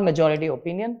or majority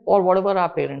opinion or whatever our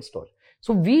parents told.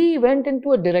 So we went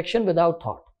into a direction without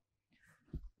thought.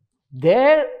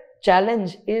 Their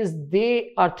challenge is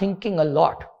they are thinking a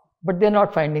lot, but they're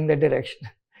not finding the direction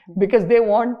because they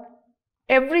want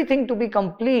everything to be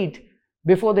complete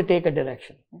before they take a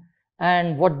direction.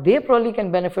 And what they probably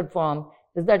can benefit from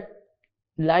is that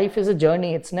life is a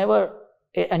journey. It's never,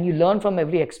 and you learn from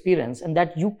every experience, and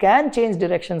that you can change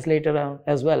directions later on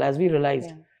as well, as we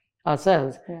realized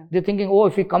ourselves. They're thinking, oh,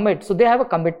 if we commit. So they have a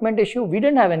commitment issue. We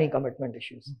didn't have any commitment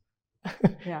issues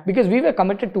because we were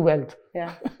committed to wealth.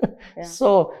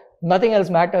 So nothing else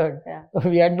mattered.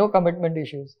 We had no commitment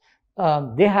issues.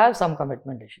 They have some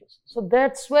commitment issues. So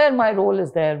that's where my role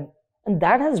is there. And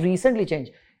that has recently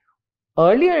changed.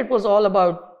 Earlier, it was all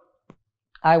about,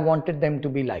 I wanted them to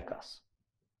be like us.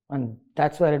 And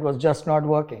that's where it was just not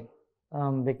working.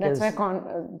 Because that's why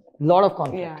a lot of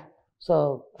conflict.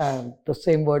 So the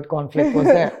same word conflict was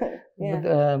there.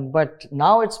 But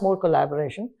now it's more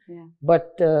collaboration.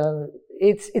 But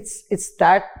it's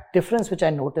that difference which I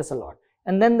notice a lot.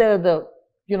 And then there are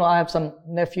I have some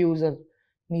nephews and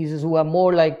nieces who are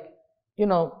more like,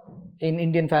 in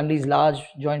Indian families, large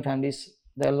joint families,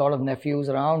 there are a lot of nephews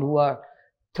around who are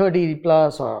 30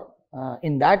 plus or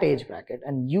in that age bracket.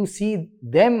 And you see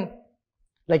them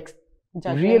like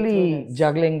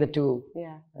juggling the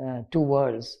two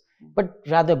worlds, but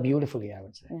rather beautifully, I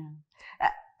would say.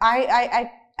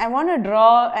 I want to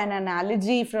draw an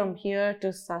analogy from here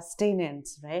to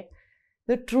sustenance, right?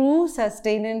 The true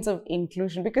sustenance of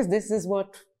inclusion, because this is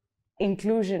what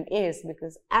inclusion is,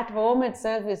 because at home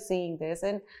itself is seeing this.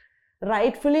 And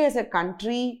rightfully as a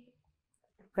country,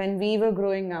 when we were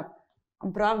growing up,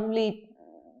 I'm probably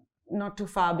not too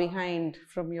far behind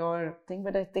from your thing,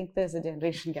 but I think there's a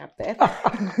generation gap there.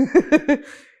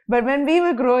 But when we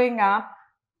were growing up,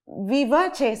 we were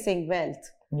chasing wealth.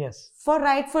 Yes. For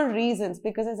rightful reasons,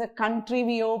 because as a country,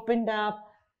 we opened up,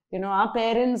 our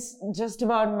parents just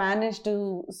about managed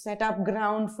to set up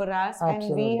ground for us. Absolutely.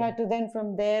 And we had to then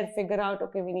from there figure out,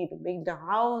 okay, we need to build a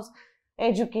house,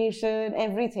 education,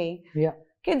 everything.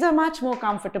 Kids are much more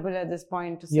comfortable at this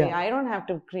point to say, I don't have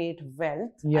to create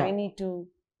wealth.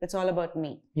 It's all about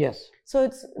me. Yes. So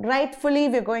it's rightfully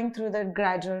we're going through that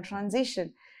gradual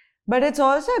transition. But it's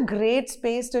also a great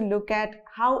space to look at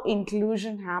how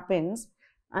inclusion happens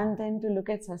and then to look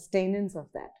at sustenance of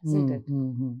that, isn't it?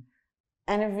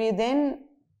 And if we then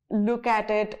look at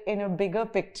it in a bigger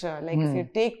picture, like if you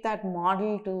take that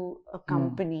model to a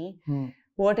company,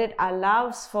 what it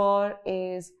allows for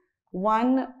is,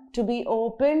 one, to be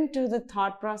open to the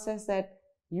thought process that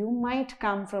you might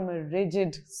come from a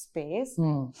rigid space.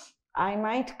 I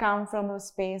might come from a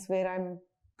space where I'm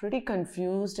pretty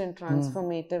confused and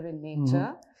transformative in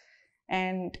nature.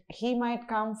 And he might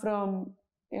come from,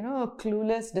 a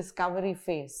clueless discovery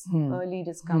phase, early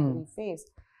discovery phase.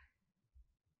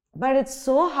 But it's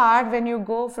so hard when you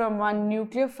go from one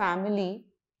nuclear family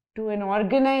to an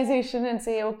organization and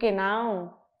say, okay,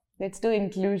 now let's do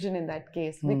inclusion in that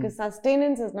case. Because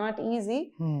sustenance is not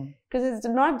easy, because it's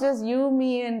not just you,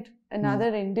 me, and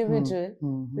another individual,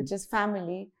 which is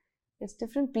family. It's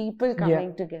different people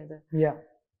coming together.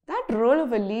 That role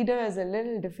of a leader is a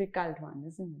little difficult one,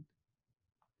 isn't it?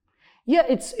 Yeah,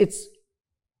 it's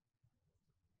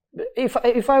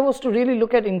if I was to really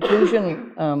look at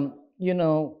inclusion,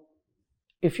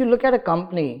 if you look at a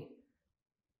company,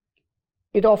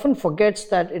 it often forgets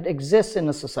that it exists in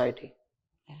a society.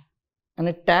 And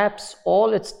it taps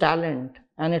all its talent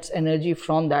and its energy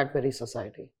from that very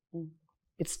society.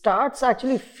 It starts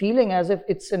actually feeling as if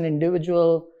it's an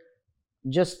individual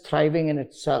just thriving in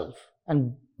itself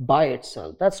and by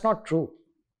itself. That's not true.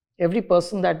 Every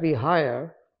person that we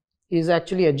hire is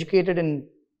actually educated in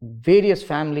various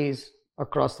families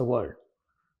across the world,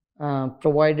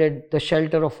 provided the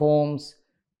shelter of homes,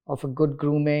 of a good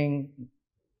grooming,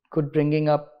 good bringing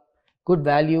up, good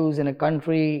values in a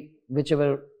country,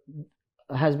 whichever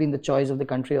has been the choice of the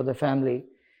country or the family.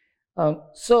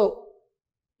 So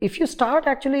if you start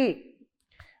actually,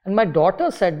 and my daughter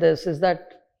said this, is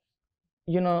that,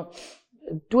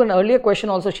 to an earlier question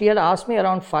also, she had asked me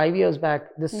around 5 years back,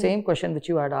 the same question which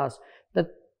you had asked, that,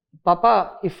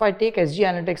 Papa, if I take SG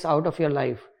Analytics out of your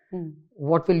life,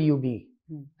 what will you be?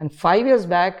 And 5 years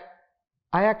back,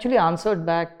 I actually answered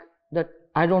back that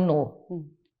I don't know.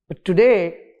 But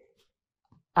today,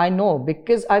 I know,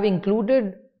 because I've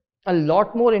included a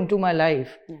lot more into my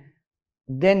life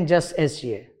than just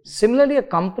SGA. Similarly, a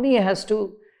company has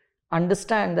to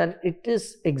understand that it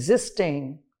is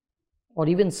existing or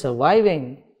even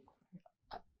surviving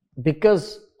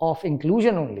because of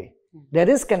inclusion only. There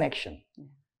is connection.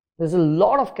 There's a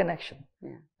lot of connection.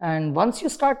 And once you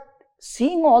start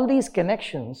seeing all these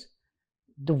connections,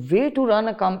 the way to run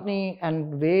a company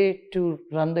and way to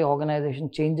run the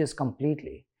organization changes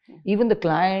completely. Even the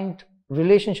client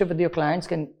relationship with your clients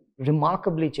can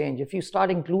remarkably change. If you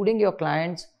start including your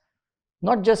clients,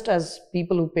 not just as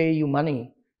people who pay you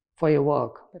money for your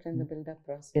work, but in the build-up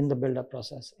process. In the build-up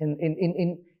process,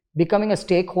 in becoming a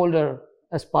stakeholder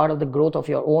as part of the growth of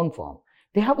your own firm.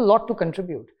 They have a lot to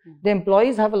contribute. The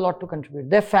employees have a lot to contribute.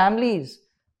 Their families,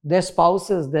 their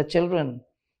spouses, their children,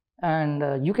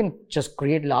 and you can just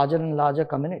create larger and larger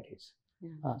communities.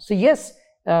 So yes,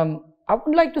 I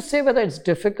would like to say whether it's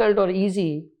difficult or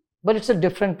easy, but it's a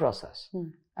different process.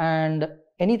 And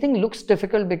anything looks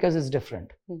difficult because it's different,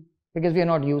 because we are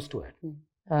not used to it.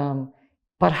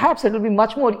 Perhaps it will be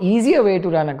much more easier way to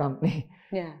run a company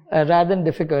rather than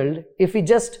difficult if we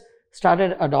just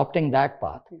started adopting that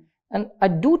path. And I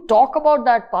do talk about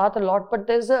that path a lot, but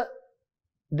there's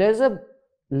a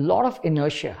lot of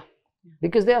inertia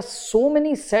because there are so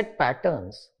many set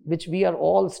patterns which we are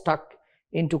all stuck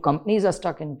into. Companies are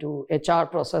stuck into HR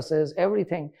processes,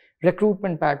 everything,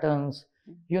 recruitment patterns,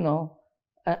 and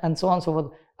so on and so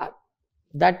forth.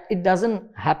 That it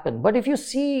doesn't happen. But if you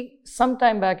see some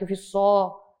time back, if you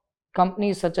saw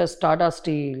companies such as Tata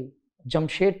Steel,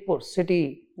 Jamshedpur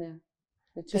city,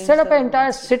 they set up an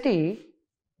entire city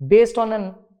based on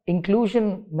an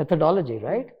inclusion methodology,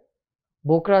 right?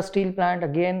 Bokra steel plant,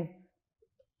 again,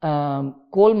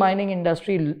 coal mining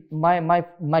industry.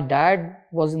 My dad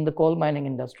was in the coal mining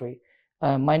industry,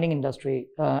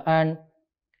 and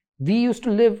we used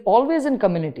to live always in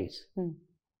communities.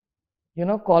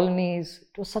 Colonies.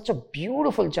 It was such a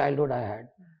beautiful childhood I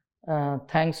had,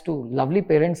 thanks to lovely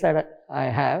parents that I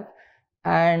have,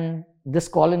 and this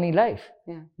colony life.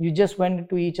 You just went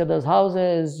into each other's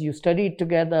houses, you studied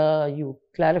together, you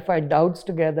clarified doubts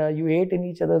together, you ate in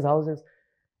each other's houses.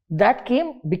 That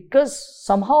came because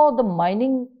somehow the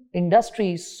mining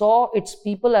industry saw its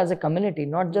people as a community,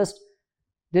 not just,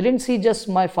 they didn't see just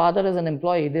my father as an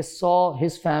employee, they saw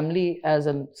his family as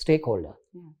a stakeholder.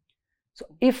 So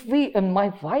if we, and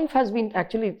my wife has been,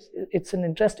 actually, it's an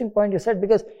interesting point you said,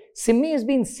 because Simi has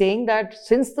been saying that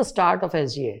since the start of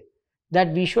SGA, that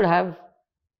we should have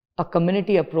a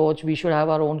community approach, we should have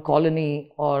our own colony,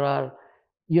 or our,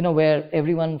 where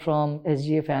everyone from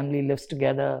SGA family lives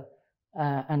together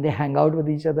and they hang out with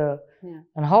each other,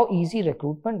 and how easy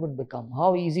recruitment would become,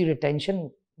 how easy retention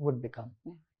would become.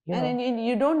 And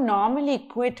you don't normally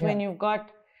quit when you've got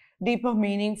deeper,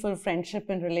 meaningful friendship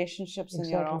and relationships in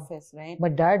your office, right? My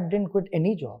dad didn't quit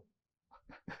any job.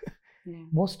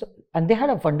 And they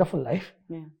had a wonderful life.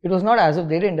 It was not as if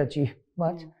they didn't achieve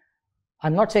much.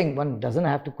 I'm not saying one doesn't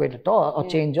have to quit at all or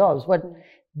change jobs, but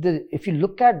if you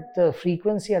look at the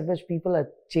frequency at which people are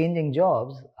changing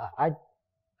jobs,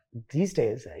 these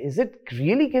days, is it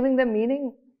really giving them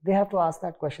meaning? They have to ask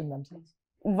that question themselves.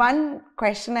 One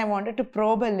question I wanted to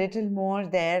probe a little more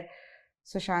there,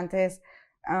 Sushant, is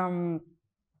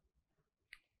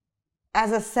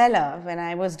as a seller, when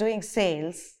I was doing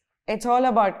sales, it's all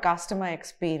about customer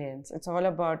experience. It's all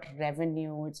about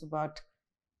revenue. It's about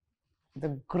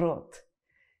the growth.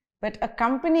 But a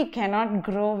company cannot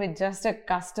grow with just a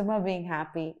customer being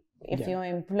happy if your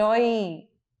employee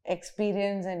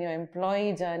experience and your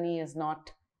employee journey is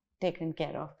not taken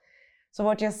care of. So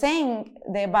what you're saying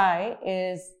thereby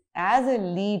is, as a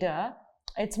leader,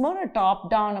 it's more a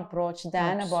top-down approach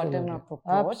than a bottom-up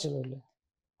approach. Absolutely.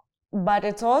 But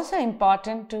it's also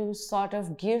important to sort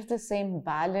of give the same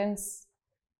balance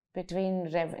between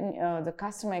the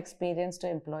customer experience to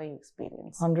employee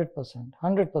experience.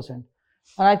 100%.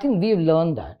 And I think we've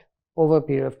learned that over a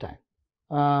period of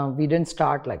time. We didn't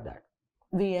start like that.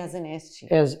 We as an SG.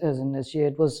 As an SG,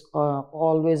 it was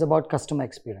always about customer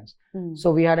experience.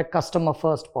 So we had a customer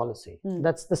first policy.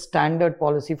 That's the standard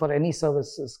policy for any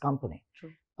services company.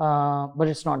 But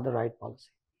it's not the right policy.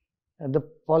 The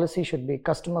policy should be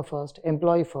customer first,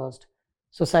 employee first,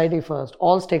 society first.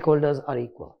 All stakeholders are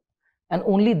equal. And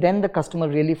only then the customer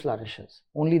really flourishes.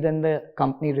 Only then the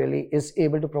company really is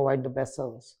able to provide the best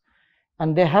service.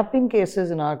 And there have been cases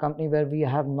in our company where we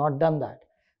have not done that.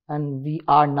 And we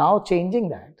are now changing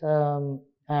that.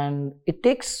 And it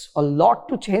takes a lot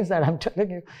to change that, I'm telling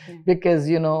you, because,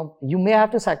 you may have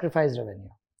to sacrifice revenue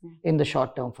in the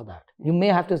short term for that. You may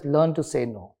have to learn to say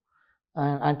no.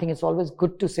 And I think it's always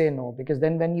good to say no, because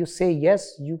then when you say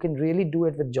yes, you can really do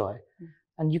it with joy.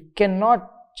 And you cannot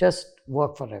just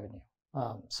work for revenue.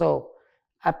 So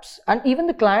And even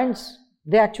the clients,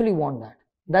 they actually want that.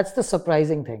 That's the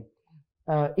surprising thing.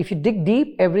 If you dig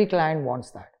deep, every client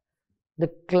wants that.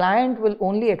 The client will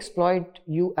only exploit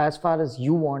you as far as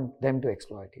you want them to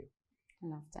exploit you. I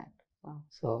love that. Wow.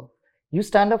 So you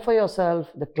stand up for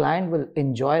yourself, the client will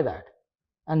enjoy that,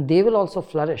 and they will also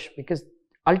flourish, because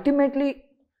ultimately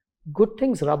good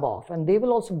things rub off, and they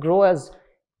will also grow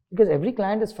because every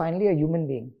client is finally a human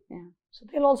being. Yeah. So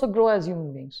they'll also grow as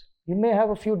human beings. You may have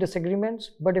a few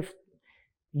disagreements, but if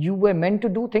you were meant to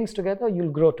do things together,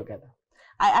 you'll grow together.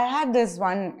 I had this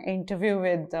one interview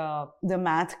with the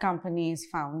math company's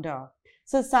founder.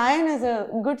 So Sayan is a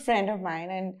good friend of mine,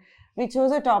 and we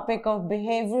chose a topic of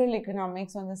behavioral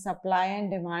economics on the supply and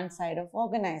demand side of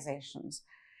organizations.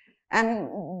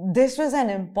 And this was an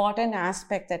important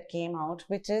aspect that came out,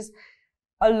 which is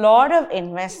a lot of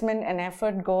investment and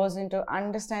effort goes into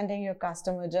understanding your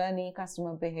customer journey,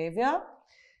 customer behavior.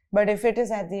 But if it is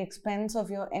at the expense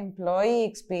of your employee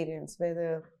experience, where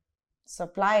the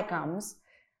supply comes,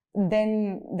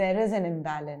 then there is an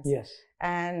imbalance. Yes.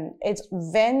 And it's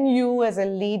when you as a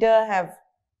leader have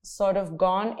sort of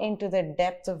gone into the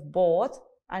depth of both,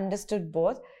 understood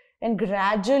both, and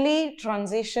gradually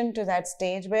transitioned to that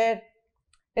stage where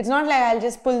it's not like I'll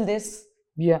just pull this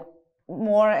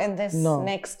more and this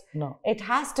next. No. It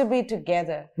has to be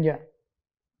together. Yeah.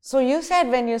 So you said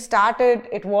when you started,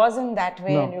 it wasn't that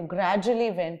way, and you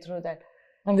gradually went through that.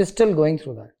 And we're still going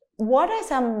through that. What are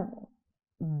some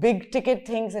big ticket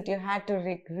things that you had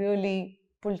to really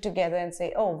pull together and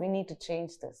say, oh, we need to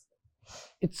change this?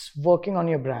 It's working on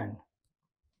your brand.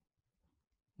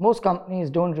 Most companies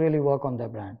don't really work on their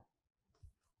brand.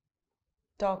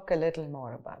 Talk a little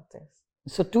more about this.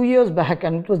 So 2 years back,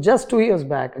 and it was just 2 years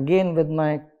back, again with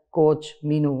my coach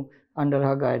Meenu, under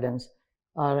her guidance,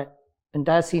 our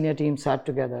entire senior team sat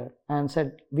together and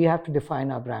said, we have to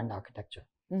define our brand architecture.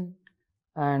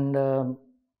 And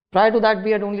prior to that,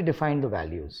 we had only defined the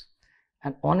values.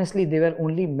 And honestly, they were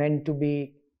only meant to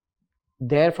be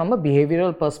there from a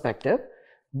behavioral perspective,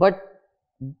 but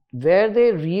were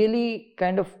they really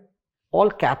kind of all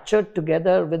captured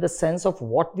together with a sense of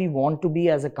what we want to be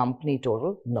as a company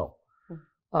total? No.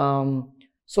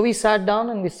 So we sat down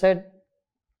and we said,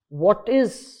 what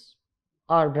is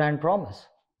our brand promise?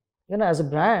 As a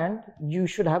brand, you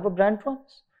should have a brand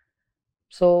promise.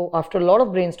 So after a lot of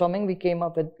brainstorming, we came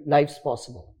up with life's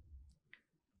possible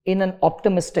in an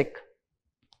optimistic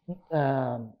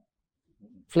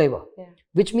flavor,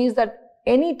 which means that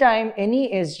anytime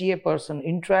any SGA person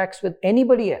interacts with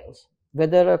anybody else,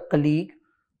 whether a colleague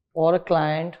or a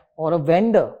client or a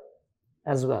vendor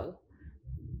as well,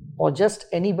 or just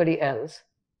anybody else,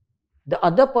 the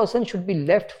other person should be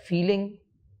left feeling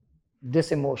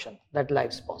this emotion that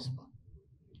life's possible.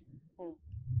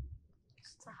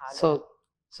 So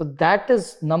that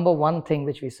is number one thing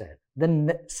which we said.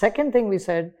 The second thing we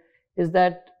said is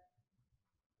that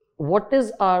what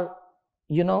is our,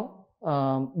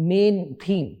 main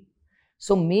theme?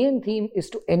 So main theme is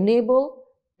to enable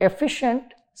efficient,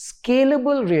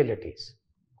 scalable realities.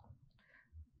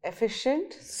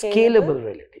 Efficient, scalable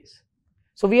realities.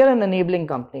 So we are an enabling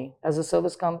company. As a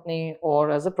service company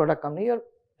or as a product company, you're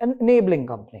an enabling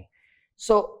company.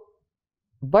 So,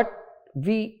 but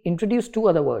we introduced two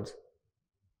other words,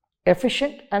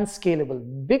 efficient and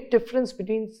scalable. Big difference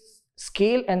between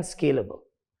scale and scalable.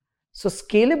 So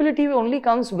scalability only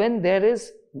comes when there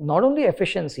is not only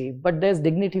efficiency, but there's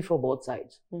dignity for both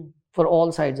sides, for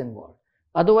all sides involved.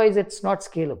 Otherwise, it's not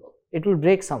scalable. It will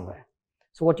break somewhere.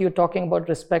 So what you're talking about,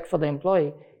 respect for the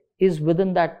employee, is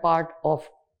within that part of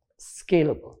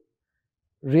scalable.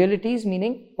 Realities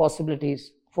meaning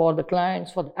possibilities for the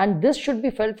clients, and this should be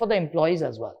felt for the employees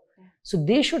as well. So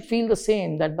they should feel the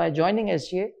same, that by joining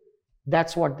SGA,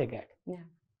 that's what they get.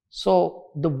 So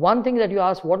the one thing that you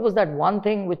asked, what was that one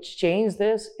thing which changed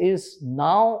this, is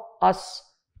now us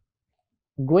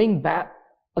going back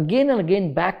again and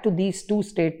again back to these two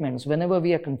statements whenever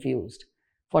we are confused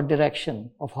for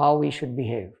direction of how we should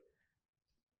behave,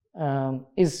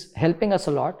 is helping us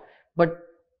a lot. But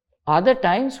are there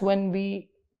times when we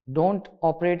don't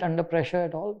operate under pressure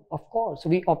at all? Of course,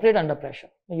 we operate under pressure.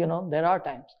 There are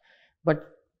times. But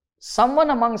someone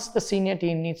amongst the senior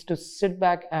team needs to sit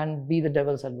back and be the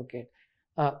devil's advocate,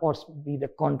 or be the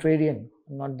contrarian,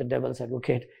 not the devil's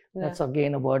advocate. That's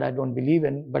again a word I don't believe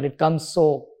in, but it comes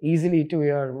so easily to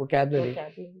your vocabulary.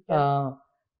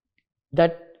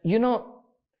 That,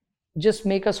 just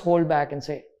make us hold back and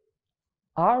say,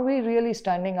 are we really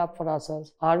standing up for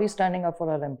ourselves? Are we standing up for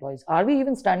our employees? Are we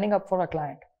even standing up for our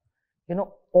client?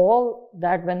 All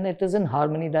that, when it is in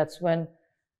harmony, that's when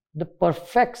the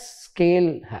perfect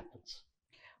scale happens.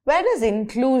 Where does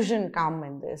inclusion come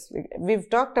in this? We've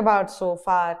talked about so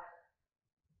far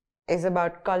is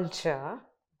about culture,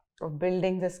 of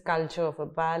building this culture of a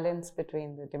balance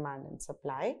between the demand and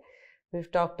supply.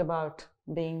 We've talked about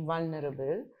being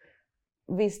vulnerable.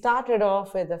 We started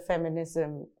off with a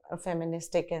feminism, a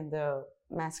feministic and the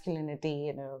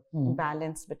masculinity,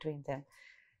 balance between them.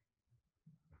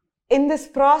 In this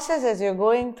process, as you're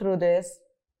going through this,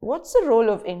 what's the role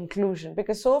of inclusion?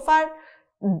 Because so far,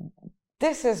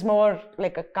 this is more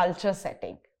like a culture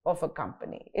setting of a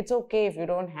company. It's okay if you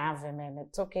don't have women.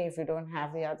 It's okay if you don't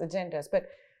have the other genders. But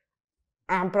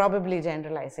I'm probably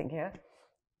generalizing here.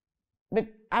 But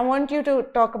I want you to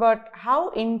talk about how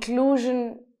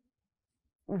inclusion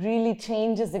really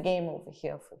changes the game over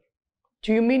here for you.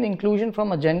 Do you mean inclusion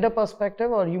from a gender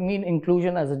perspective, or you mean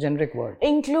inclusion as a generic word?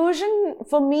 Inclusion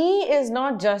for me is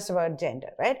not just about gender,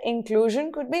 right?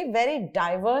 Inclusion could be very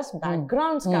diverse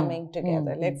backgrounds coming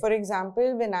together. Like, for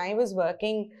example, when I was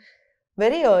working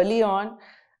very early on,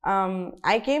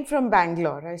 I came from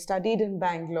Bangalore. I studied in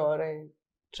Bangalore. I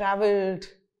traveled,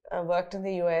 worked in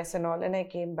the US and all, and I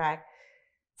came back.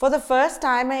 For the first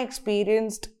time, I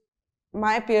experienced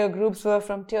my peer groups were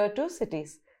from tier 2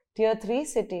 cities, tier 3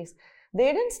 cities.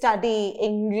 They didn't study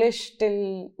English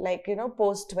till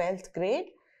post 12th grade.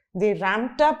 They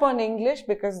ramped up on English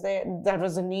because that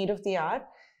was the need of the hour.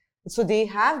 So they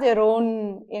have their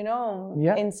own,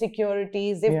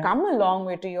 insecurities. They've come a long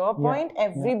way. To your point,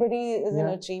 everybody is an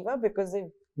achiever because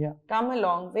they've come a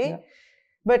long way.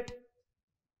 But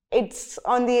it's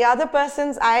on the other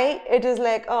person's eye, it is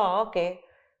like, oh, okay,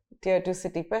 tier 2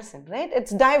 city person, right?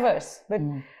 It's diverse. But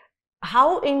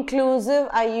how inclusive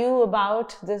are you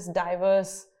about this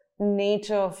diverse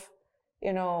nature of,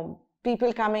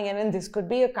 people coming in? And this could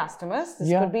be your customers,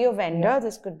 this could be your vendor,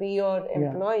 this could be your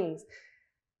employees.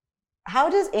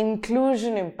 How does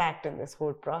inclusion impact in this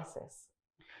whole process?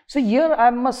 So here,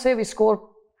 I must say, we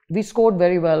scored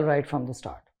very well right from the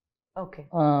start. Okay.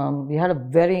 We had a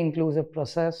very inclusive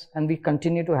process, and we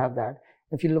continue to have that.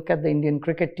 If you look at the Indian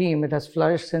cricket team, it has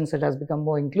flourished since it has become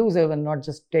more inclusive and not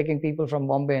just taking people from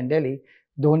Bombay and Delhi.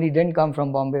 Dhoni didn't come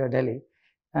from Bombay or Delhi,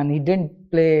 and he didn't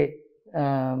play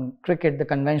cricket the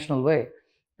conventional way.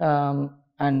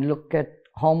 And look at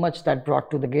how much that brought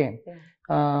to the game.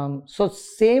 So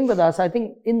same with us. I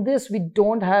think in this, we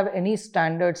don't have any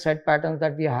standard set patterns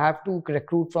that we have to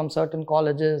recruit from certain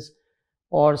colleges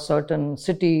or certain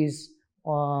cities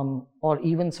or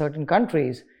even certain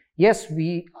countries. Yes,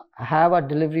 we have a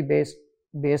delivery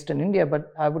based in India,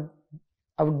 but I would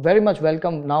very much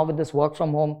welcome now with this work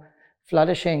from home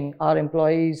flourishing our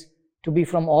employees to be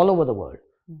from all over the world,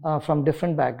 from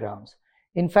different backgrounds.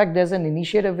 In fact, there's an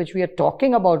initiative which we are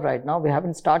talking about right now. We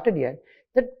haven't started yet.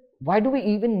 That why do we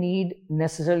even need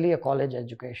necessarily a college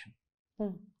education?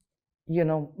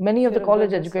 Many of the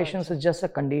college educations is just a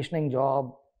conditioning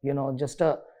job, just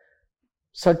a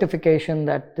certification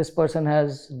that this person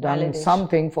has done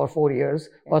something for 4 years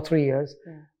or 3 years.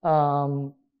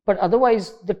 But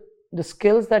otherwise, the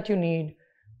skills that you need,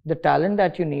 the talent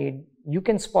that you need, you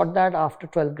can spot that after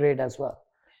 12th grade as well.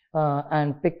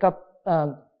 And pick up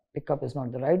is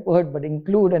not the right word, but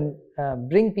include and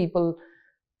bring people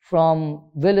from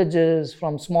villages,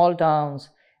 from small towns.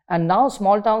 And now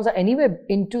small towns are anyway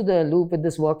into the loop with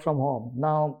this work from home.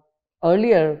 Now,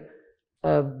 earlier,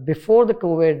 before the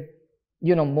COVID,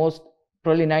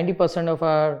 probably 90% of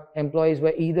our employees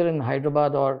were either in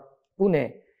Hyderabad or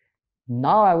Pune.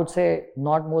 Now, I would say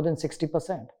not more than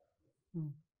 60%.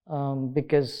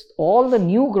 Because all the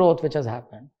new growth which has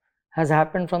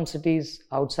happened from cities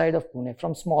outside of Pune,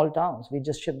 from small towns. We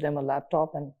just ship them a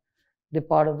laptop and they're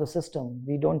part of the system.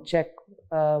 We don't check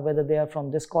whether they are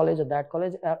from this college or that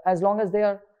college. As long as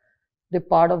they're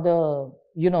part of the,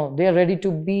 they're ready to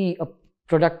be a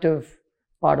productive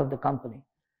part of the company.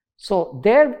 So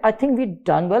there, I think we've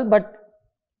done well, but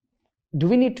do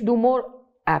we need to do more?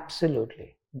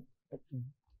 Absolutely.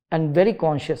 And very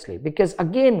consciously, because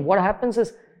again, what happens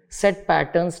is set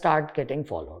patterns start getting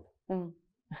followed.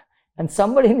 And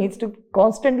somebody needs to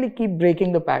constantly keep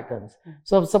breaking the patterns.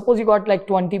 So suppose you got like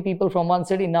 20 people from one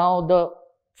city, now the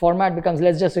format becomes,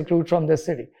 let's just recruit from this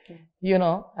city,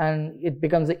 and it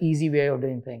becomes an easy way of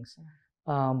doing things,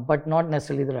 but not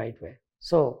necessarily the right way.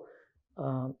 So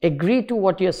agree to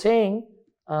what you're saying.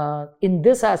 In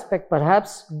this aspect,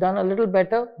 perhaps done a little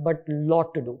better, but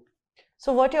lot to do.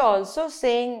 So what you're also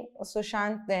saying,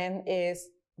 Sushant, then is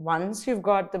once you've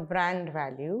got the brand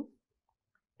value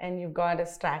and you've got a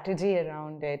strategy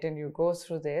around it and you go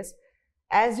through this,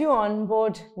 as you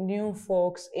onboard new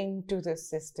folks into the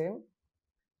system,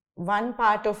 one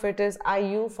part of it is, are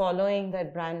you following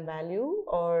that brand value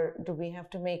or do we have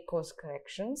to make course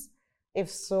corrections? If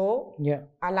so, Yeah.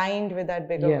 aligned with that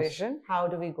bigger Yes. vision, how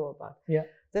do we go about it? Yeah.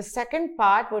 The second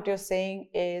part, what you're saying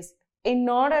is, in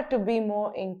order to be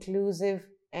more inclusive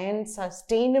and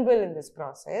sustainable in this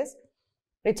process,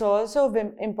 it's also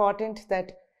important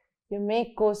that you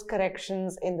make course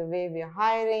corrections in the way we are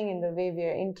hiring, in the way we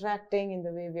are interacting, in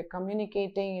the way we are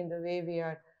communicating, in the way we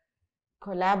are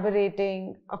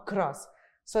collaborating across.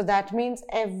 So that means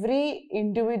every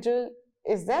individual,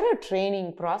 is there a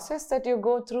training process that you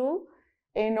go through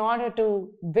in order to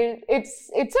build? It's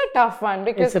a tough one,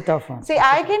 because It's a tough one. see,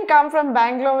 I can come from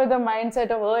Bangalore with a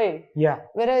mindset of oi, Yeah.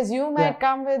 whereas you might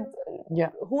come with Yeah.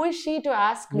 who is she to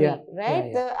ask me, Yeah. right?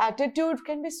 Yeah. The attitude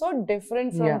can be so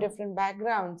different from Yeah. different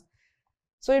backgrounds.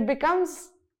 So it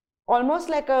becomes almost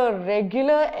like a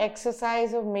regular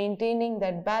exercise of maintaining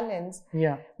that balance,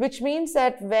 Yeah. which means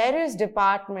that various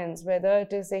departments, whether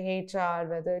it is the HR,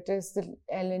 whether it is the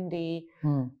L&D,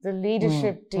 the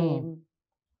leadership team,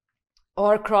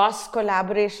 or cross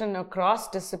collaboration across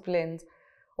disciplines,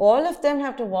 all of them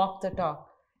have to walk the talk,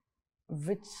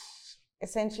 which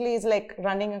essentially is like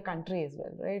running a country as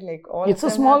well, right? Like all It's of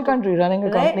a them small have to- country. Running a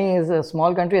Right? company is a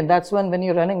small country, and that's when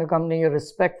you're running a company, your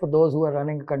respect for those who are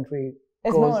running a country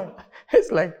It's goes. more.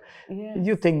 It's like Yes.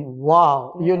 you think,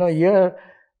 wow, you know, here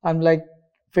I'm like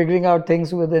figuring out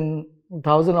things within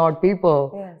 1,000 odd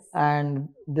people, Yes. and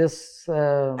this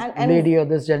And- lady or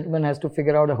this gentleman has to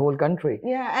figure out a whole country.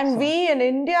 Yeah, and we in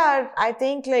India are, I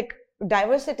think, like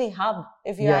diversity hub.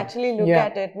 If you Yeah. actually look Yeah.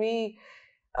 at it, we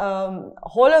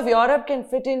whole of Europe can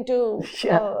fit into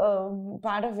Yeah.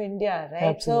 part of India, right?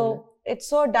 Absolutely. So it's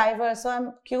so diverse. So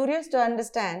I'm curious to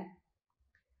understand,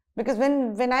 because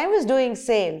when I was doing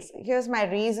sales, here's my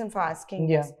reason for asking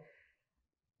Yeah. this.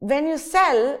 When you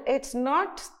sell, it's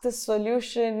not the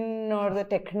solution or the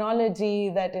technology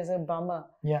that is a bummer.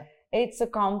 Yeah. It's the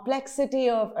complexity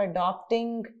of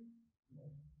adopting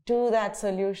to that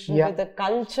solution Yeah. with the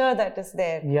culture that is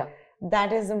there. Yeah.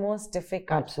 That is the most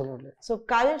difficult. Absolutely. So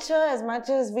culture, as much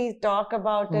as we talk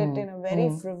about it in a very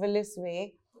frivolous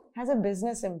way, has a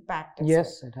business impact as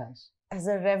Yes, well. it has. Has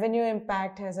a revenue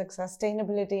impact, has a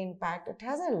sustainability impact. It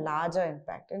has a larger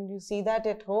impact. And you see that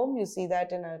at home, you see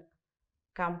that in a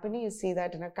company, you see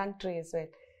that in a country as well.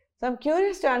 So I'm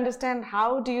curious to understand,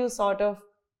 how do you sort of,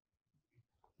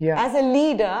 Yeah. as a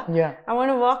leader, Yeah. I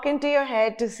want to walk into your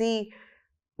head to see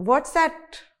what's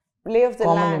that lay of the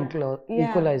land. Yeah.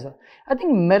 Equalizer. I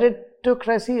think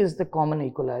meritocracy is the common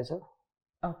equalizer.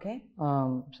 Okay.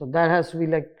 So that has to be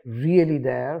like really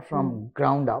there from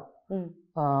ground up.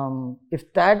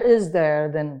 If that is there,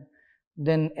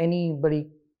 then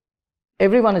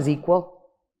everyone is equal.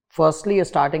 Firstly, you're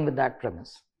starting with that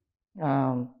premise,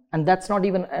 and that's not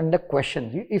even under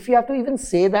question. If you have to even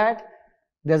say that,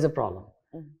 there's a problem.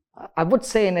 I would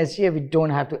say in SGA we don't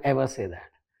have to ever say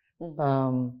that.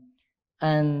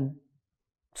 And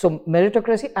so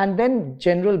meritocracy, and then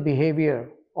general behavior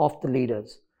of the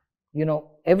leaders. You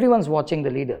know, everyone's watching the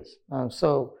leaders.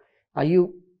 So are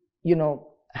you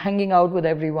hanging out with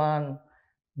everyone,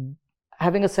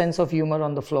 having a sense of humor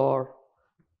on the floor?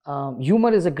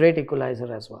 Humor is a great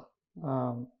equalizer as well.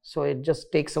 So it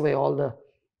just takes away all the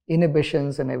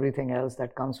inhibitions and everything else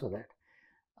that comes with it.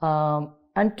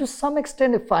 And to some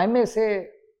extent, if I may say,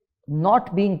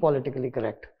 not being politically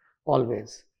correct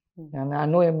always. And I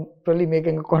know I'm probably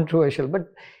making a controversial, but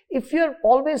if you're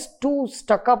always too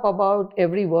stuck up about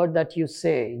every word that you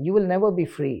say, you will never be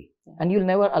free, and you'll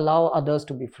never allow others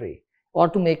to be free or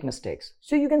to make mistakes.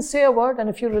 So you can say a word, and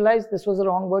if you realize this was the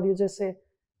wrong word, you just say,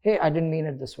 hey, I didn't mean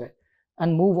it this way,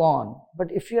 and move on.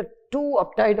 But if you're too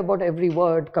uptight about every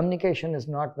word, communication is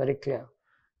not very clear.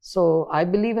 So I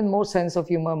believe in more sense of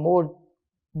humor,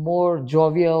 more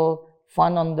jovial,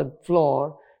 fun on the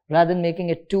floor, rather than making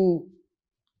it too,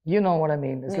 you know what I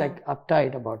mean? It's like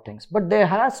uptight about things. But there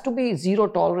has to be zero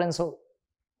tolerance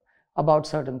about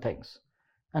certain things.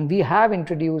 And we have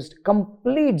introduced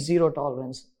complete zero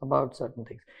tolerance about certain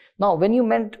things. Now, when you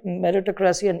meant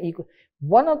meritocracy and equal,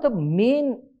 one of the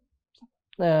main,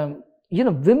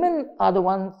 women are the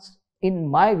ones, in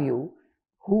my view,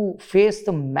 who face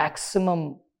the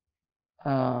maximum,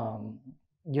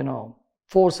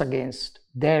 force against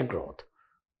their growth,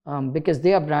 because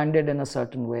they are branded in a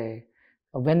certain way.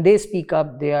 When they speak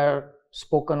up, they are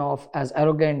spoken of as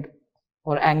arrogant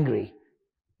or angry.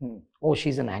 Oh,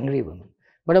 she's an angry woman.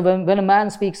 But when a man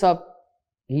speaks up,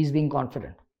 he's being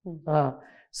confident.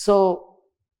 So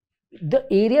the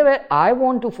area where I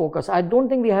want to focus, I don't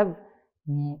think we have,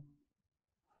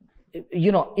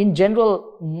 in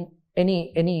general,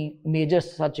 any major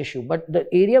such issue. But the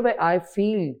area where I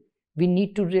feel we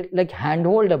need to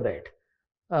handhold a bit,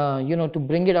 to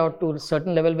bring it out to a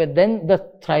certain level where then the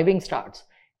thriving starts.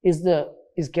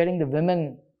 is getting the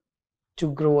women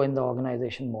to grow in the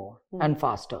organization more and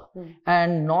faster,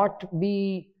 and not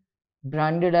be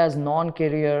branded as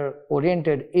non-career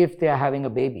oriented if they are having a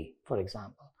baby, for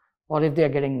example, or if they are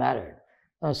getting married.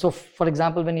 So for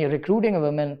example, when you're recruiting a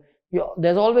woman,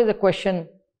 there's always a question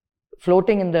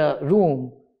floating in the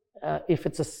room. If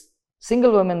it's a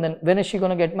single woman, then when is she going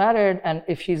to get married? And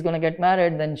if she's going to get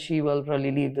married, then she will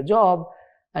probably leave the job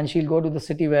and she'll go to the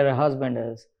city where her husband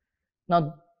is.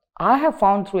 Now, I have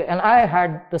found through, and I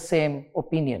had the same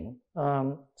opinion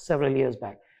several years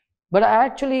back, but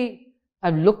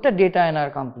I've looked at data in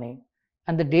our company,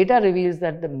 and the data reveals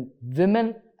that the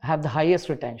women have the highest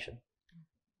retention,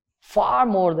 far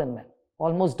more than men,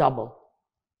 almost double,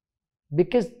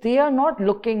 because they are not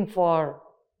looking for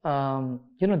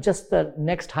just the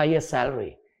next highest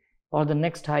salary or the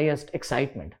next highest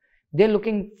excitement. They're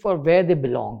looking for where they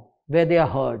belong, where they are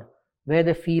heard, where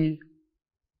they feel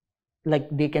like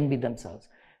they can be themselves.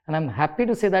 And I'm happy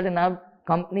to say that in our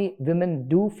company, women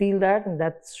do feel that, and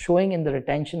that's showing in the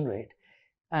retention rate.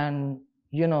 And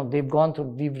they've gone through,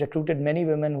 we've recruited many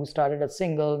women who started as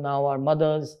single, now are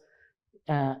mothers,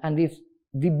 and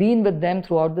we've been with them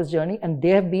throughout this journey, and they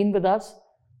have been with us,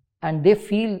 and they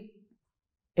feel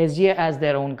SGA as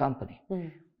their own company.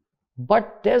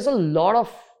 But there's a lot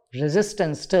of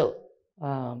resistance still,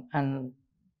 and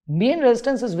main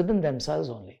resistance is within themselves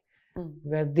only,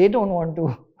 where they don't want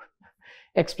to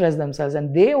express themselves,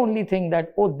 and they only think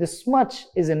that, oh, this much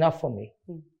is enough for me.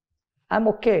 I'm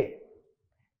okay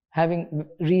having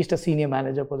reached a senior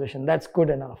manager position. That's good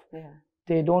enough.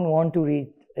 They don't want to reach,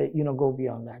 go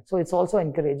beyond that. So it's also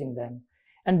encouraging them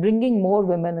and bringing more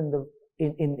women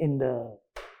in the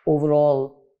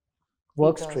overall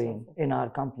work stream in our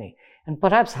company, and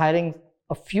perhaps hiring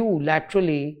a few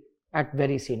laterally at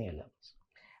very senior levels.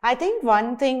 I think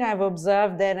one thing I've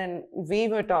observed there, and we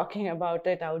were talking about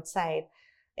it outside,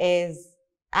 is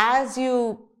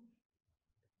so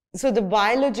the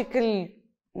biological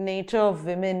nature of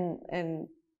women in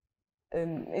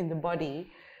the body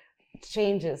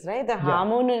changes, right? The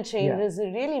hormonal changes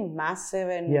are really massive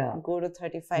and go to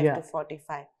 35 to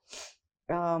 45.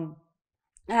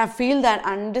 And I feel that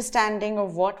understanding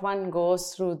of what one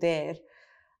goes through there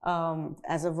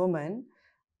as a woman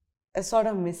is sort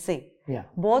of missing.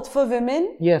 Both for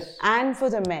women and for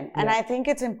the men. And I think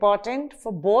it's important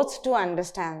for both to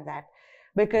understand that.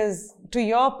 Because to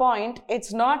your point,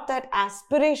 it's not that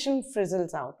aspiration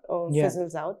fizzles out.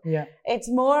 It's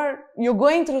more, you're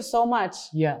going through so much.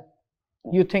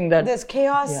 You think that there's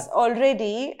chaos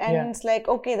already, and it's like,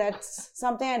 okay, that's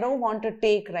something I don't want to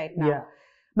take right now.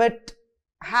 But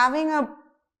having a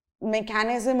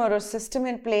mechanism or a system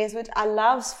in place which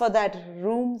allows for that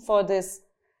room for this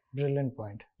brilliant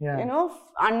point.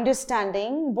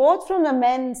 Understanding both from the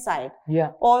men's side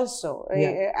also,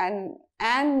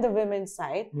 and the women's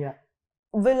side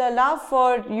will allow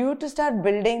for you to start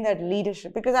building that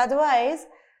leadership, because otherwise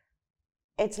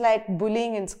it's like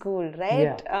bullying in school,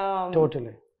 right?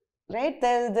 Totally. Right?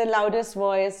 There's the loudest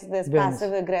voice, there's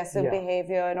passive aggressive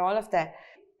behavior and all of that.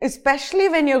 Especially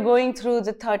when you're going through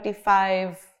the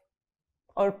 35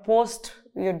 or post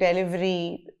your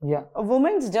delivery. A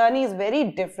woman's journey is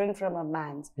very different from a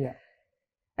man's.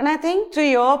 And I think to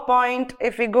your point,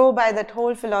 if we go by that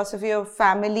whole philosophy of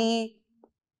family,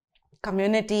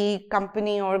 community,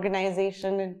 company,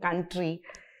 organization, and country,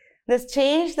 there's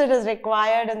change that is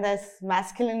required, and there's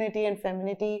masculinity and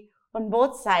femininity on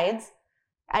both sides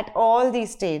at all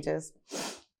these stages.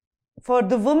 For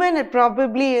the woman, it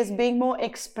probably is being more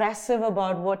expressive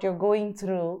about what you're going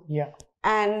through.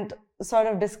 And sort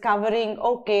of discovering,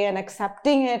 and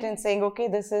accepting it and saying, okay,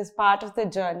 this is part of the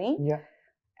journey.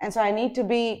 And so I need to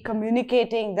be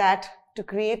communicating that to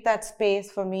create that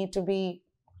space for me to be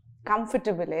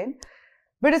comfortable in.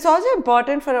 But it's also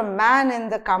important for a man in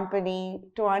the company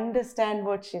to understand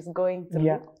what she's going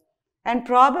through. And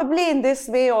probably in this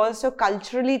way also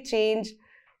culturally change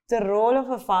the role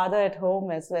of a father at home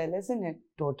as well, isn't it?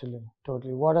 Totally.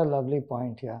 What a lovely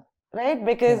point, Right?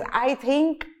 Because I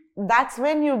think that's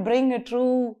when you bring a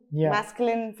true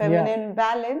masculine, feminine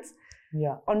balance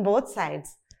on both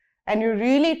sides. And you're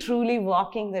really, truly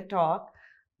walking the talk.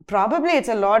 Probably it's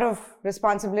a lot of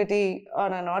responsibility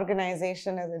on an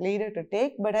organization as a leader to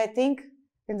take, but I think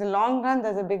in the long run,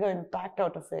 there's a bigger impact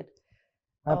out of it.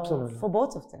 Absolutely. For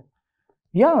both of them.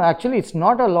 Actually, it's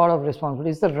not a lot of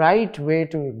responsibility. It's the right way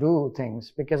to do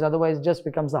things, because otherwise it just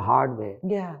becomes the hard way.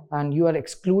 And you are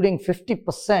excluding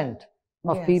 50%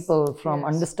 of people from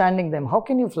understanding them. How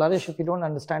can you flourish if you don't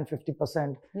understand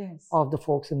 50% of the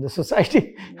folks in the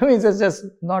society? I mean, it's just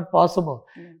not possible.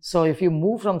 So if you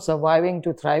move from surviving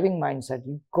to thriving mindset,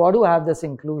 you've got to have this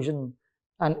inclusion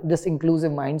and this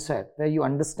inclusive mindset where you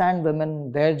understand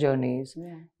women, their journeys,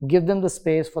 give them the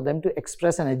space for them to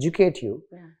express and educate you.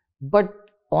 But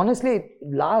honestly,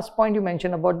 last point you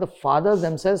mentioned about the fathers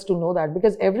themselves to know that,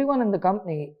 because everyone in the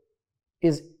company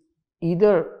is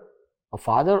either a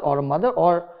father or a mother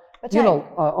or a child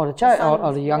or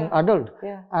a young adult.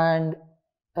 And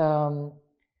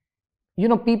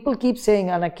people keep saying,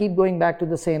 and I keep going back to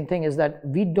the same thing, is that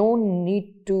we don't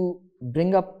need to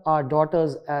bring up our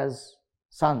daughters as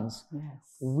sons.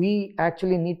 We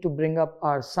actually need to bring up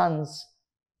our sons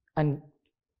and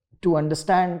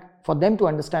for them to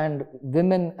understand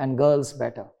women and girls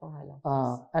better.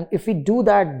 And if we do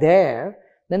that there,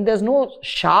 then there's no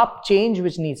sharp change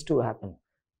which needs to happen,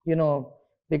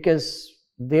 because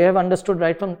they've understood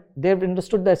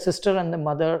their sister and the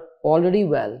mother already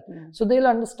well. So they'll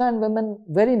understand women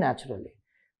very naturally.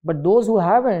 But those who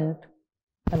haven't,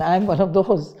 and I'm one of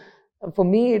those, for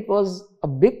me it was a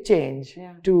big change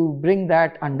to bring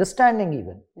that understanding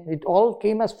even. It all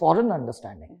came as foreign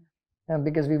understanding.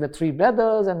 Because we were 3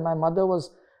 brothers, and my mother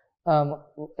was,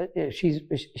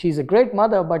 she's a great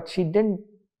mother, but she didn't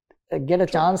get a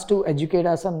chance to educate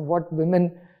us on what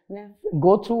women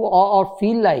go through or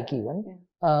feel like even.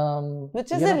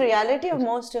 Which is the reality of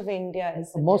most of India.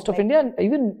 Most of India, and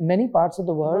even many parts of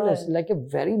the world, is like a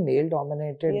very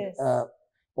male-dominated,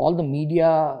 all the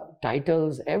media,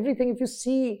 titles, everything. If you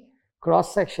see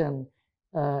cross-section,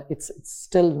 it's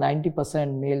still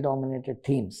 90% male-dominated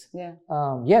themes.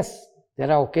 Yes, there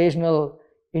are occasional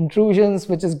intrusions,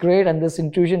 which is great, and this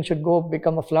intrusion should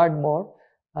become a flood more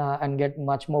and get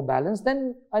much more balanced.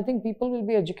 Then I think people will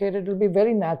be educated. It will be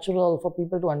very natural for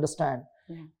people to understand.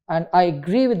 And I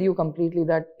agree with you completely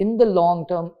that in the long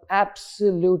term,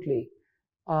 absolutely,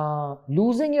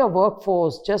 losing your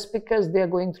workforce just because they are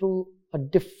going through a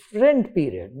different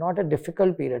period, not a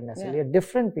difficult period necessarily, a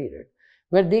different period,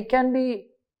 where they can be,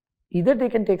 either they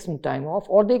can take some time off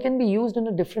or they can be used in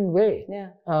a different way,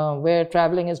 where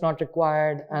traveling is not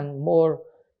required and more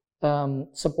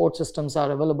support systems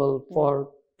are available for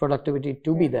productivity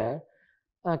to be there,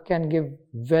 can give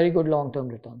very good long-term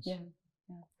returns.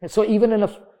 So even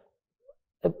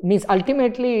means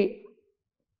ultimately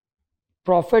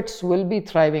profits will be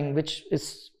thriving, which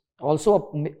is also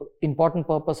an important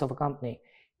purpose of a company,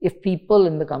 if people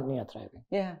in the company are thriving.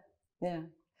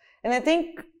 And I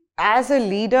think as a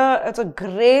leader, it's a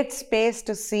great space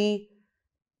to see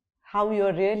how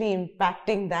you're really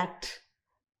impacting that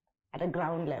at a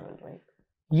ground level, right?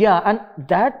 And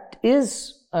that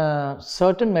is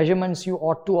certain measurements you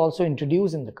ought to also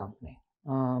introduce in the company.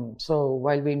 So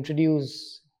while we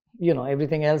introduce,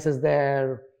 everything else is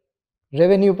there,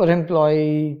 revenue per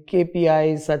employee,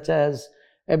 KPIs such as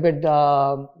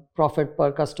EBITDA, profit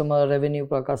per customer, revenue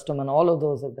per customer, and all of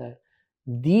those are there.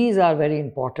 These are very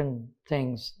important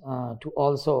things to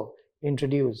also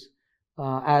introduce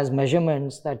as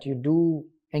measurements that you do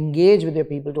engage with your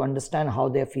people to understand how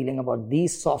they're feeling about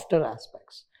these softer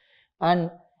aspects.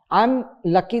 And I'm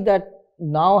lucky that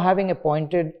now, having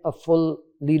appointed a full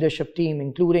leadership team,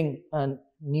 including a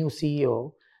new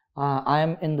CEO, I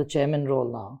am in the chairman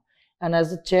role now. And as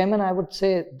the chairman, I would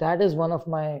say that is one of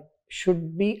my,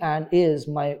 should be and is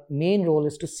my main role,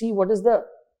 is to see what is the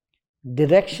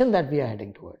direction that we are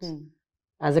heading towards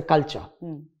as a culture.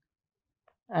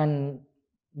 And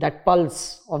that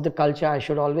pulse of the culture I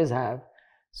should always have,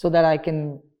 so that I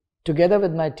can, together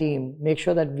with my team, make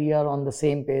sure that we are on the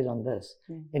same page on this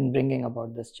in bringing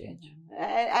about this change.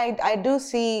 I do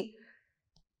see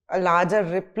a larger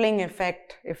rippling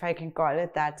effect, if I can call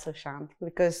it that, Sushant,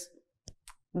 because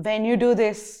when you do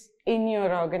this in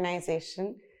your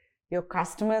organization, your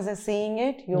customers are seeing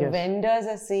it, your vendors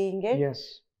are seeing it,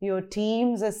 your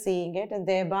teams are seeing it, and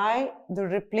thereby the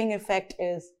rippling effect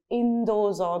is in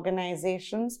those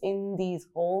organizations, in these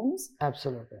homes.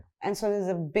 Absolutely. And so there's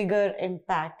a bigger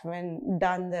impact when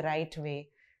done the right way.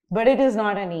 But it is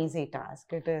not an easy task.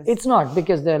 It's not,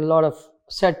 because there are a lot of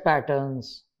set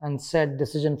patterns and set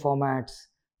decision formats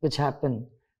which happen,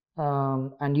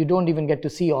 and you don't even get to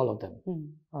see all of them.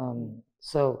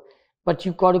 But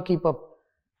you got to keep an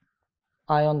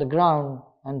eye on the ground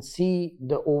and see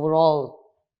the overall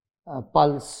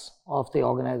pulse of the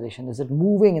organization. Is it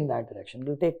moving in that direction? It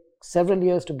will take several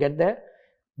years to get there,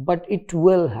 but it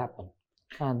will happen.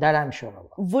 That I'm sure of.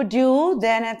 Would you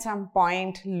then at some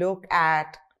point look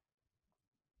at,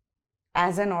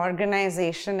 as an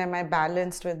organization, am I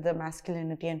balanced with the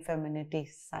masculinity and femininity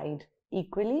side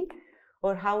equally?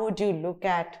 Or how would you look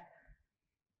at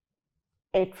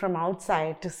it from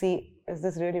outside to see, is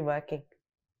this really working?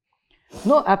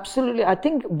 No, absolutely. I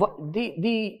think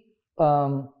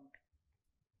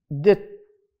the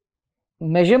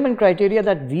measurement criteria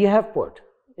that we have put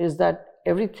is that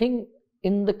everything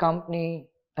in the company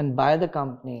and by the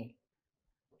company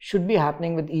should be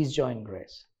happening with ease, joy, and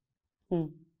grace.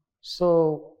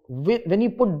 So when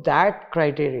you put that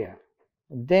criteria,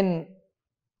 then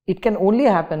it can only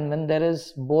happen when there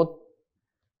is both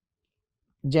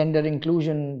gender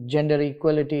inclusion, gender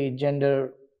equality,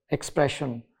 gender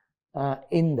expression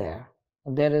in there.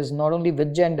 There is not only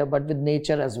with gender but with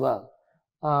nature as well,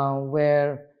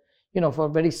 where, for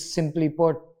very simply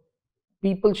put,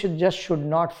 people should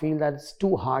not feel that it's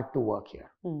too hard to work here.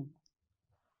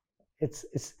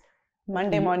 It's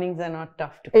Monday mornings are not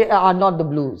tough to are not the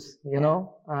blues,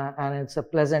 and it's a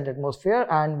pleasant atmosphere,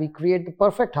 and we create the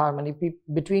perfect harmony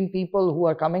between people who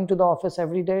are coming to the office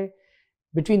every day,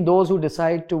 between those who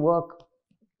decide to work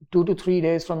 2 to 3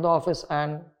 days from the office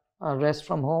and rest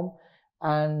from home,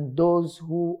 and those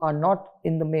who are not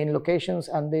in the main locations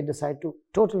and they decide to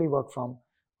totally work from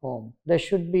home. There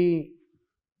should be,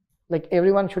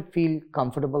 everyone should feel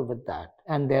comfortable with that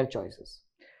and their choices.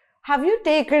 Have you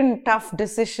taken tough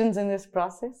decisions in this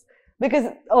process?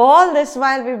 Because all this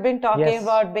while we've been talking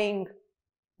about being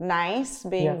nice,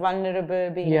 being vulnerable,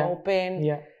 being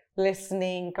open,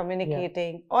 listening,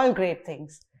 communicating, all great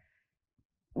things.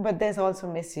 But there's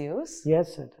also misuse.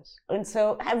 Yes, it is. And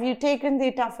so have you taken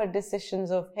the tougher decisions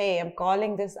of, hey, I'm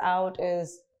calling this out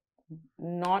as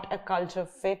not a culture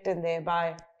fit, and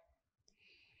thereby...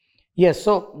 Yes,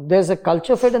 so there's a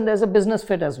culture fit and there's a business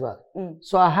fit as well.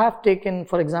 So I have taken,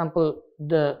 for example,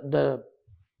 the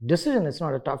decision, it's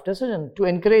not a tough decision, to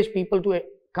encourage people to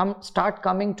start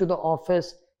coming to the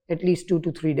office at least 2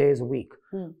 to 3 days a week,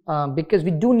 because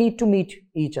we do need to meet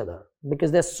each other,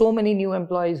 because there's so many new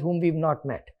employees whom we've not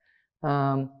met.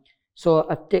 So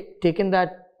I've taken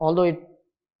that, although it,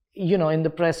 in the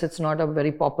press it's not a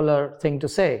very popular thing to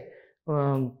say,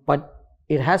 but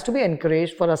it has to be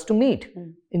encouraged for us to meet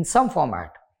in some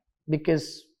format,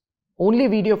 because only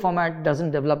video format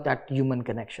doesn't develop that human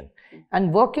connection.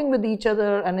 And working with each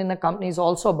other and in a company is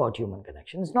also about human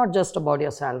connection. It's not just about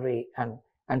your salary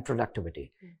and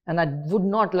productivity. And I would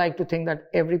not like to think that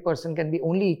every person can be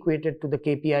only equated to the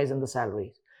KPIs and the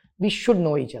salaries. We should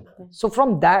know each other. So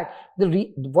from that,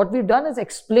 what we've done is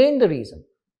explain the reason.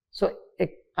 So,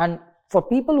 and for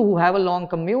people who have a long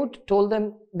commute, told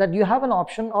them that you have an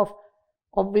option of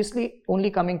obviously only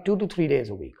coming 2 to 3 days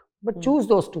a week, but choose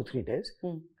those 2-3 days,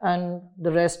 and the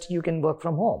rest you can work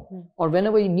from home, or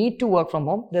whenever you need to work from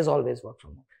home, there's always work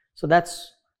from home. So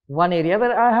that's one area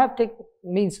where I have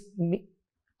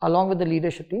along with the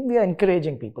leadership team, we are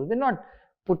encouraging people. We're not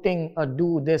putting a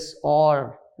do this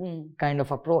or kind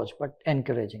of approach, but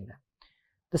encouraging them.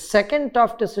 The second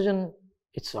tough decision,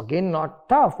 it's again not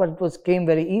tough, but came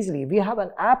very easily. We have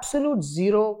an absolute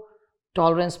zero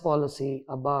tolerance policy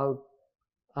about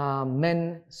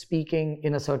men speaking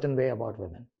in a certain way about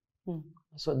women.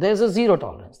 So there's a zero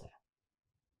tolerance there.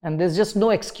 And there's just no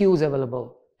excuse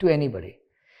available to anybody.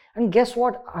 And guess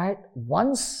what?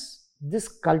 Once this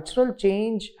cultural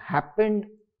change happened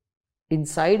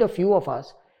inside a few of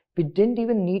us, we didn't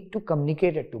even need to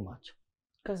communicate it too much.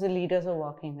 Because the leaders are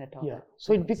walking the talk. Yeah.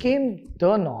 So it became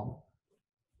the norm.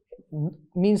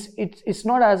 Means it's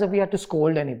not as if we had to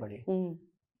scold anybody.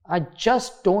 I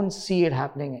just don't see it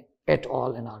happening at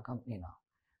all in our company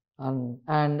now.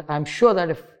 And I'm sure that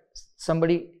if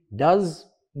somebody does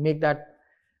make that,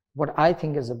 what I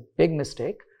think is a big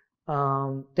mistake,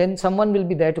 then someone will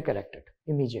be there to correct it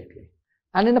immediately.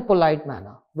 And in a polite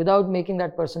manner, without making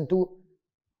that person too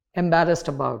embarrassed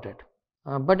about it.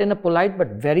 But in a polite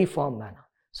but very firm manner,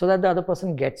 so that the other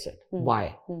person gets it.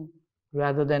 Why?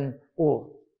 Rather than,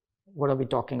 oh, what are we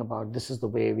talking about? This is the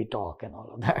way we talk and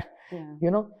all of that.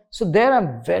 So there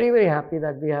I'm very, very happy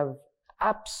that we have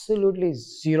absolutely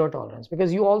zero tolerance,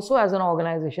 because you also as an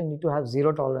organization need to have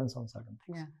zero tolerance on certain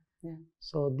things.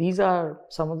 So these are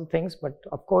some of the things, but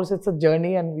of course it's a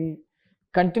journey and we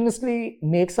continuously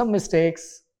make some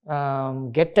mistakes,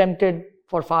 get tempted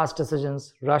for fast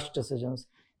decisions, rushed decisions.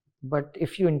 But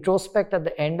if you introspect at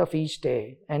the end of each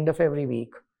day, end of every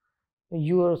week,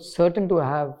 you are certain to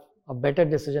have a better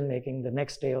decision making the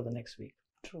next day or the next week.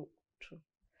 True.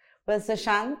 Well,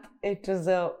 Sushant, it was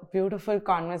a beautiful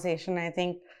conversation. I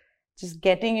think just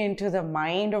getting into the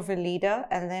mind of a leader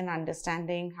and then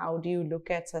understanding how do you look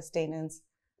at sustenance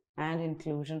and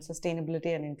inclusion,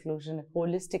 sustainability and inclusion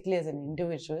holistically as an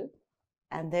individual,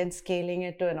 and then scaling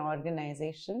it to an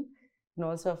organization and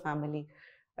also a family.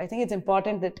 I think it's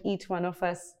important that each one of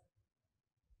us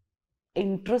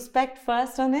introspect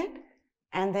first on it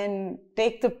and then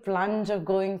take the plunge of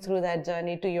going through that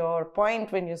journey. To your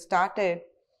point, when you started,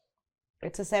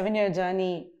 it's a 7-year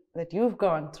journey that you've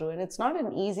gone through, and it's not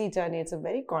an easy journey. It's a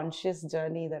very conscious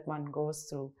journey that one goes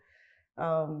through.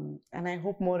 And I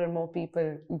hope more and more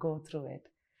people go through it.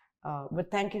 But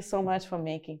thank you so much for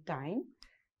making time.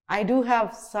 I do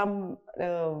have some,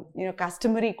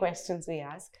 customary questions we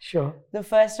ask. Sure. The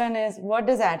first one is, what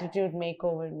does attitude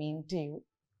makeover mean to you?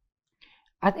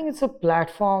 I think it's a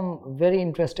platform, very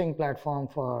interesting platform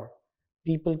for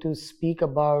people to speak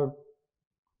about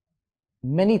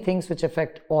many things which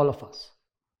affect all of us,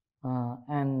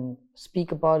 and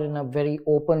speak about in a very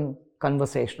open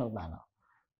conversational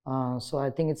manner. So I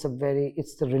think it's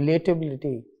the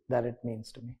relatability that it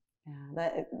means to me. Yeah,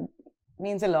 that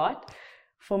means a lot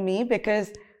for me,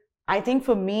 because I think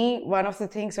for me, one of the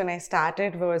things when I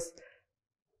started was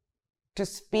to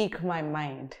speak my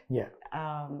mind. Yeah.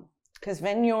 Because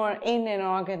when you're in an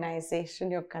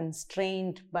organization, you're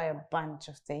constrained by a bunch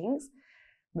of things.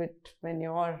 But when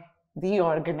you're the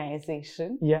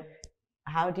organization, yeah,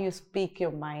 how do you speak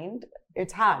your mind?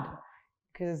 It's hard.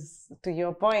 Because to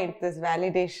your point, there's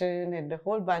validation and a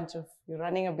whole bunch of, you're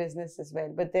running a business as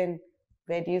well. But then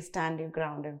where do you stand your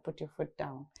ground and put your foot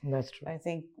down? That's true. I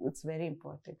think it's very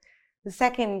important. The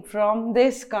second, from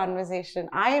this conversation,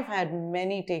 I've had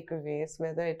many takeaways,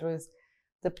 whether it was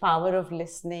the power of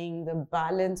listening, the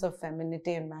balance of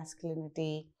femininity and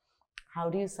masculinity. How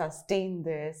do you sustain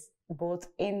this, both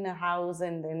in a house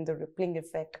and then the rippling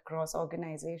effect across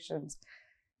organizations?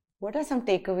 What are some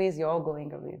takeaways you're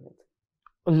going away with?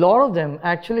 A lot of them.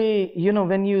 Actually,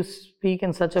 when you speak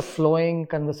in such a flowing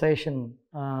conversation,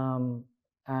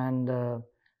 and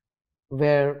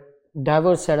where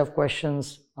diverse set of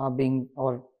questions are being,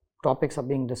 or topics are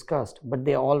being discussed, but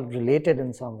they're all related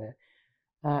in some way.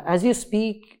 As you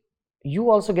speak, you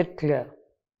also get clear.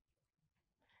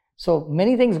 So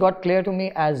many things got clear to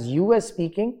me as you were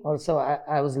speaking. Also,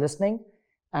 I was listening.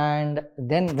 And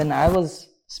then when I was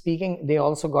speaking, they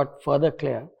also got further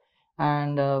clear.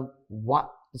 And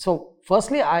so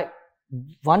firstly,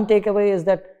 one takeaway is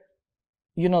that,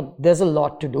 there's a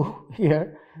lot to do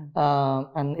here.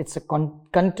 And it's a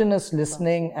continuous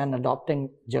listening and adopting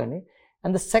journey.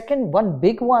 And the second, one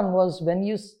big one was when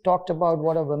you talked about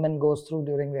what a woman goes through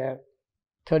during their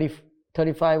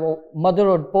 35 or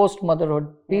motherhood, post-motherhood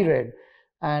period,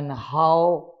 and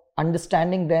how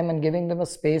understanding them and giving them a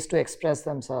space to express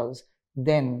themselves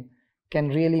then can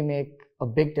really make a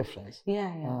big difference.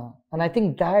 And I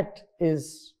think that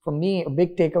is, for me, a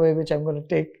big takeaway, which I'm going to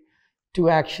take to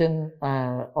action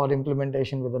or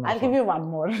implementation within. I'll give you one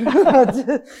more.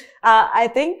 I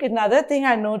think another thing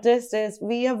I noticed is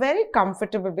we are very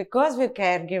comfortable because we're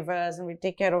caregivers and we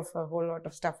take care of a whole lot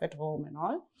of stuff at home and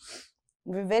all.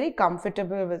 We're very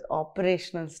comfortable with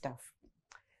operational stuff.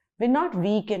 We're not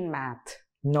weak in math.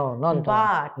 No, not at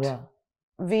all. But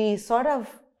we sort of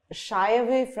shy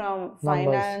away from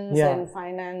finance and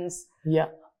finance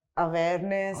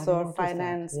awareness or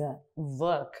finance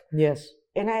work. Yes.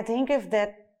 And I think if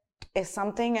that is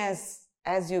something as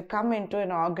you come into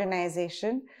an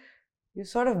organization, you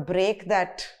sort of break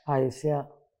that ice,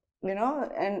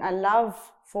 and allow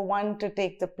for one to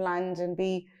take the plunge and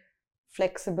be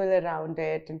flexible around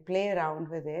it and play around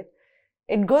with it.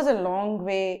 It goes a long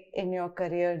way in your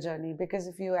career journey, because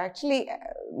if you actually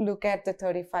look at the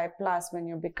 35 plus, when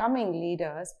you're becoming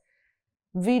leaders,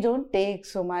 we don't take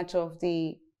so much of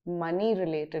the money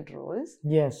related roles.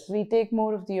 Yes. We take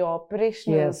more of the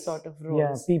operational sort of roles.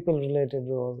 Yeah, people related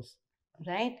roles.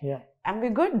 Right? Yeah. And we're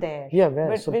good there. Yeah,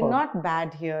 very But we're not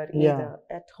bad here either.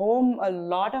 At home, a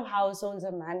lot of households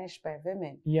are managed by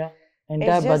women. Yeah.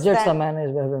 Entire budgets are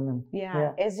managed by women.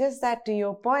 Yeah. It's just that, to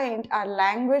your point, our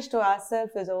language to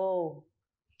ourselves is, oh,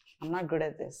 I'm not good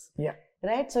at this. Yeah.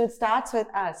 Right? So it starts with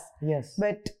us. Yes.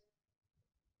 But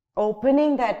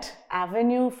opening that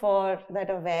avenue for that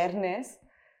awareness,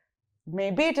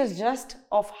 maybe it is just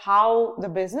of how the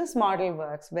business model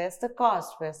works. Where's the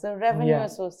cost? Where's the revenue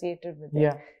associated with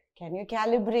it? Can you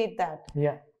calibrate that?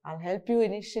 I'll help you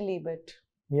initially, but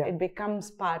it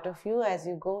becomes part of you as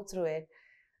you go through it.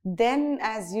 Then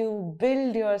as you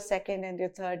build your second and your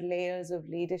third layers of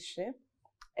leadership,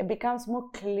 it becomes more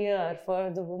clear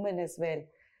for the woman as well.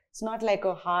 It's not like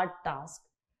a hard task.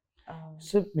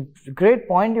 So great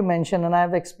point you mentioned, and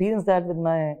I've experienced that with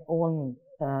my own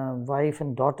wife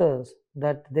and daughters,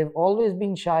 that they've always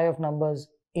been shy of numbers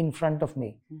in front of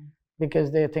me,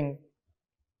 because they think,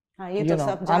 I'm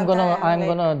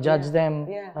gonna judge them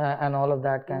and all of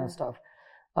that kind of stuff.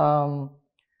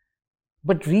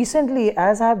 But recently,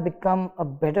 as I've become a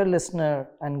better listener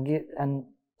and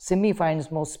Simi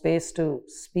finds more space to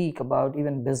speak about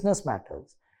even business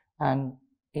matters, and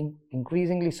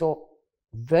increasingly so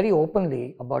very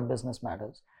openly about business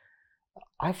matters,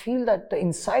 I feel that the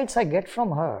insights I get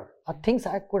from her are things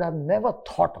I could have never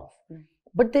thought of.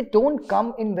 but they don't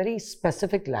come in very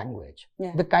specific language.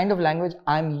 The kind of language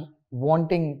I'm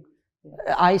wanting,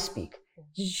 I speak.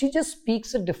 She just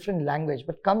speaks a different language,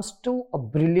 but comes to a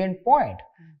brilliant point.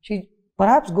 She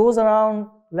perhaps goes around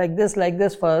like this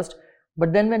first,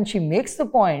 but then when she makes the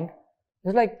point,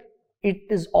 it's like it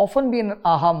has often been an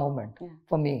aha moment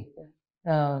for me.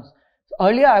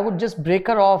 Earlier, I would just break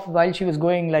her off while she was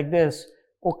going like this,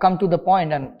 or come to the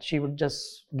point, and she would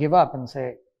just give up and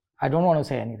say, I don't want to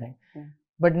say anything.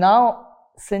 But now,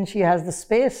 since she has the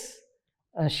space,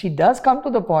 she does come to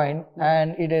the point,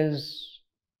 and it is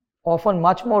often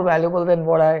much more valuable than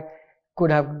what I could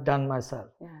have done myself.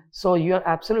 So you're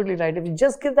absolutely right. If you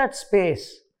just give that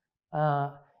space,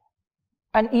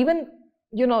 and even,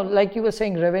 like you were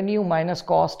saying, revenue minus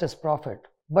cost is profit.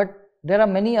 But there are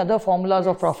many other formulas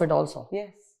of profit also.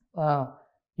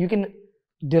 You can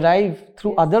derive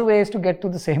through other ways to get to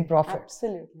the same profit.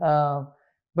 Absolutely.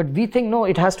 But we think, no,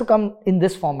 it has to come in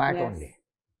this format only.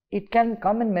 It can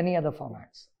come in many other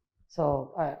formats.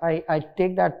 So I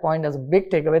take that point as a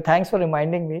big takeaway. Thanks for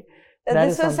reminding me.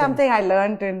 This was something I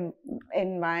learned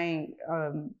in my,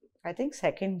 I think,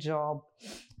 second job.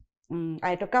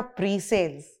 I took up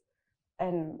pre-sales,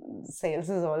 and sales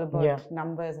is all about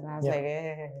numbers, and I was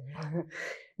like,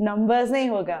 numbers nahi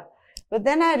hoga. But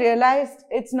then I realized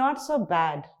it's not so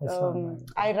bad.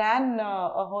 I ran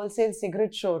a wholesale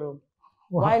cigarette showroom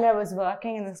while I was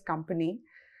working in this company.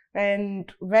 And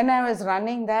when I was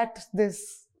running that,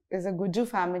 this is a Guju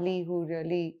family who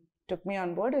really took me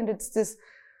on board. And it's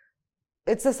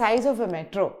the size of a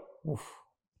metro,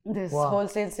 this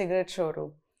wholesale cigarette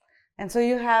showroom. And so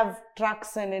you have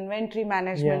trucks and inventory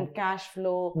management, cash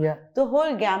flow, the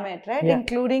whole gamut, right?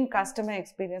 Including customer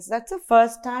experience. That's the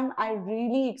first time I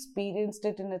really experienced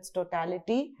it in its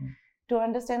totality to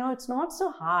understand, it's not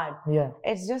so hard.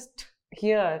 It's just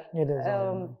here. It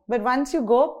is. But once you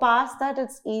go past that,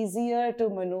 it's easier to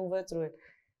maneuver through it.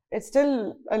 It's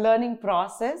still a learning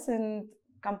process, and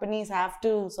companies have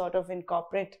to sort of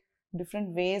incorporate different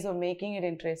ways of making it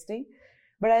interesting.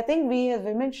 But I think we as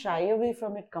women shy away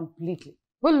from it completely.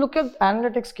 Well, look at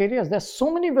analytics careers. There's so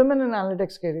many women in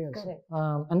analytics careers.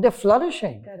 And they're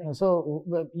flourishing. So,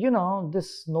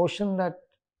 this notion that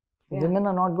women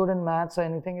are not good in maths or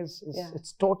anything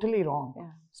it's totally wrong.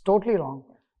 It's totally wrong.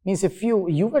 Means if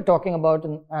you were talking about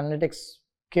an analytics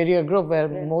career group where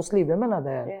mostly women are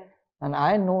there, and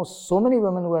I know so many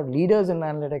women who are leaders in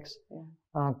analytics,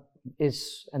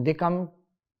 and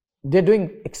they're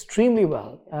doing extremely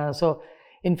well. So,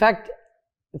 in fact,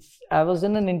 I was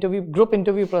in an group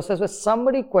interview process where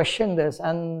somebody questioned this,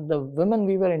 and the women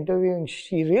we were interviewing,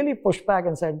 she really pushed back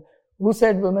and said, "Who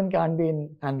said women can't be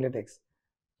in analytics?"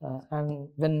 And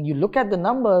when you look at the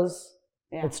numbers,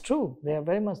 it's true. They are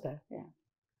very much there.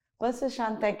 Well,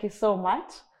 Sushant, thank you so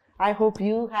much. I hope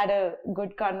you had a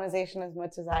good conversation as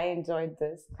much as I enjoyed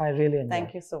this. I really enjoyed it.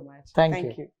 Thank you so much.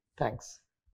 Thank you. Thanks.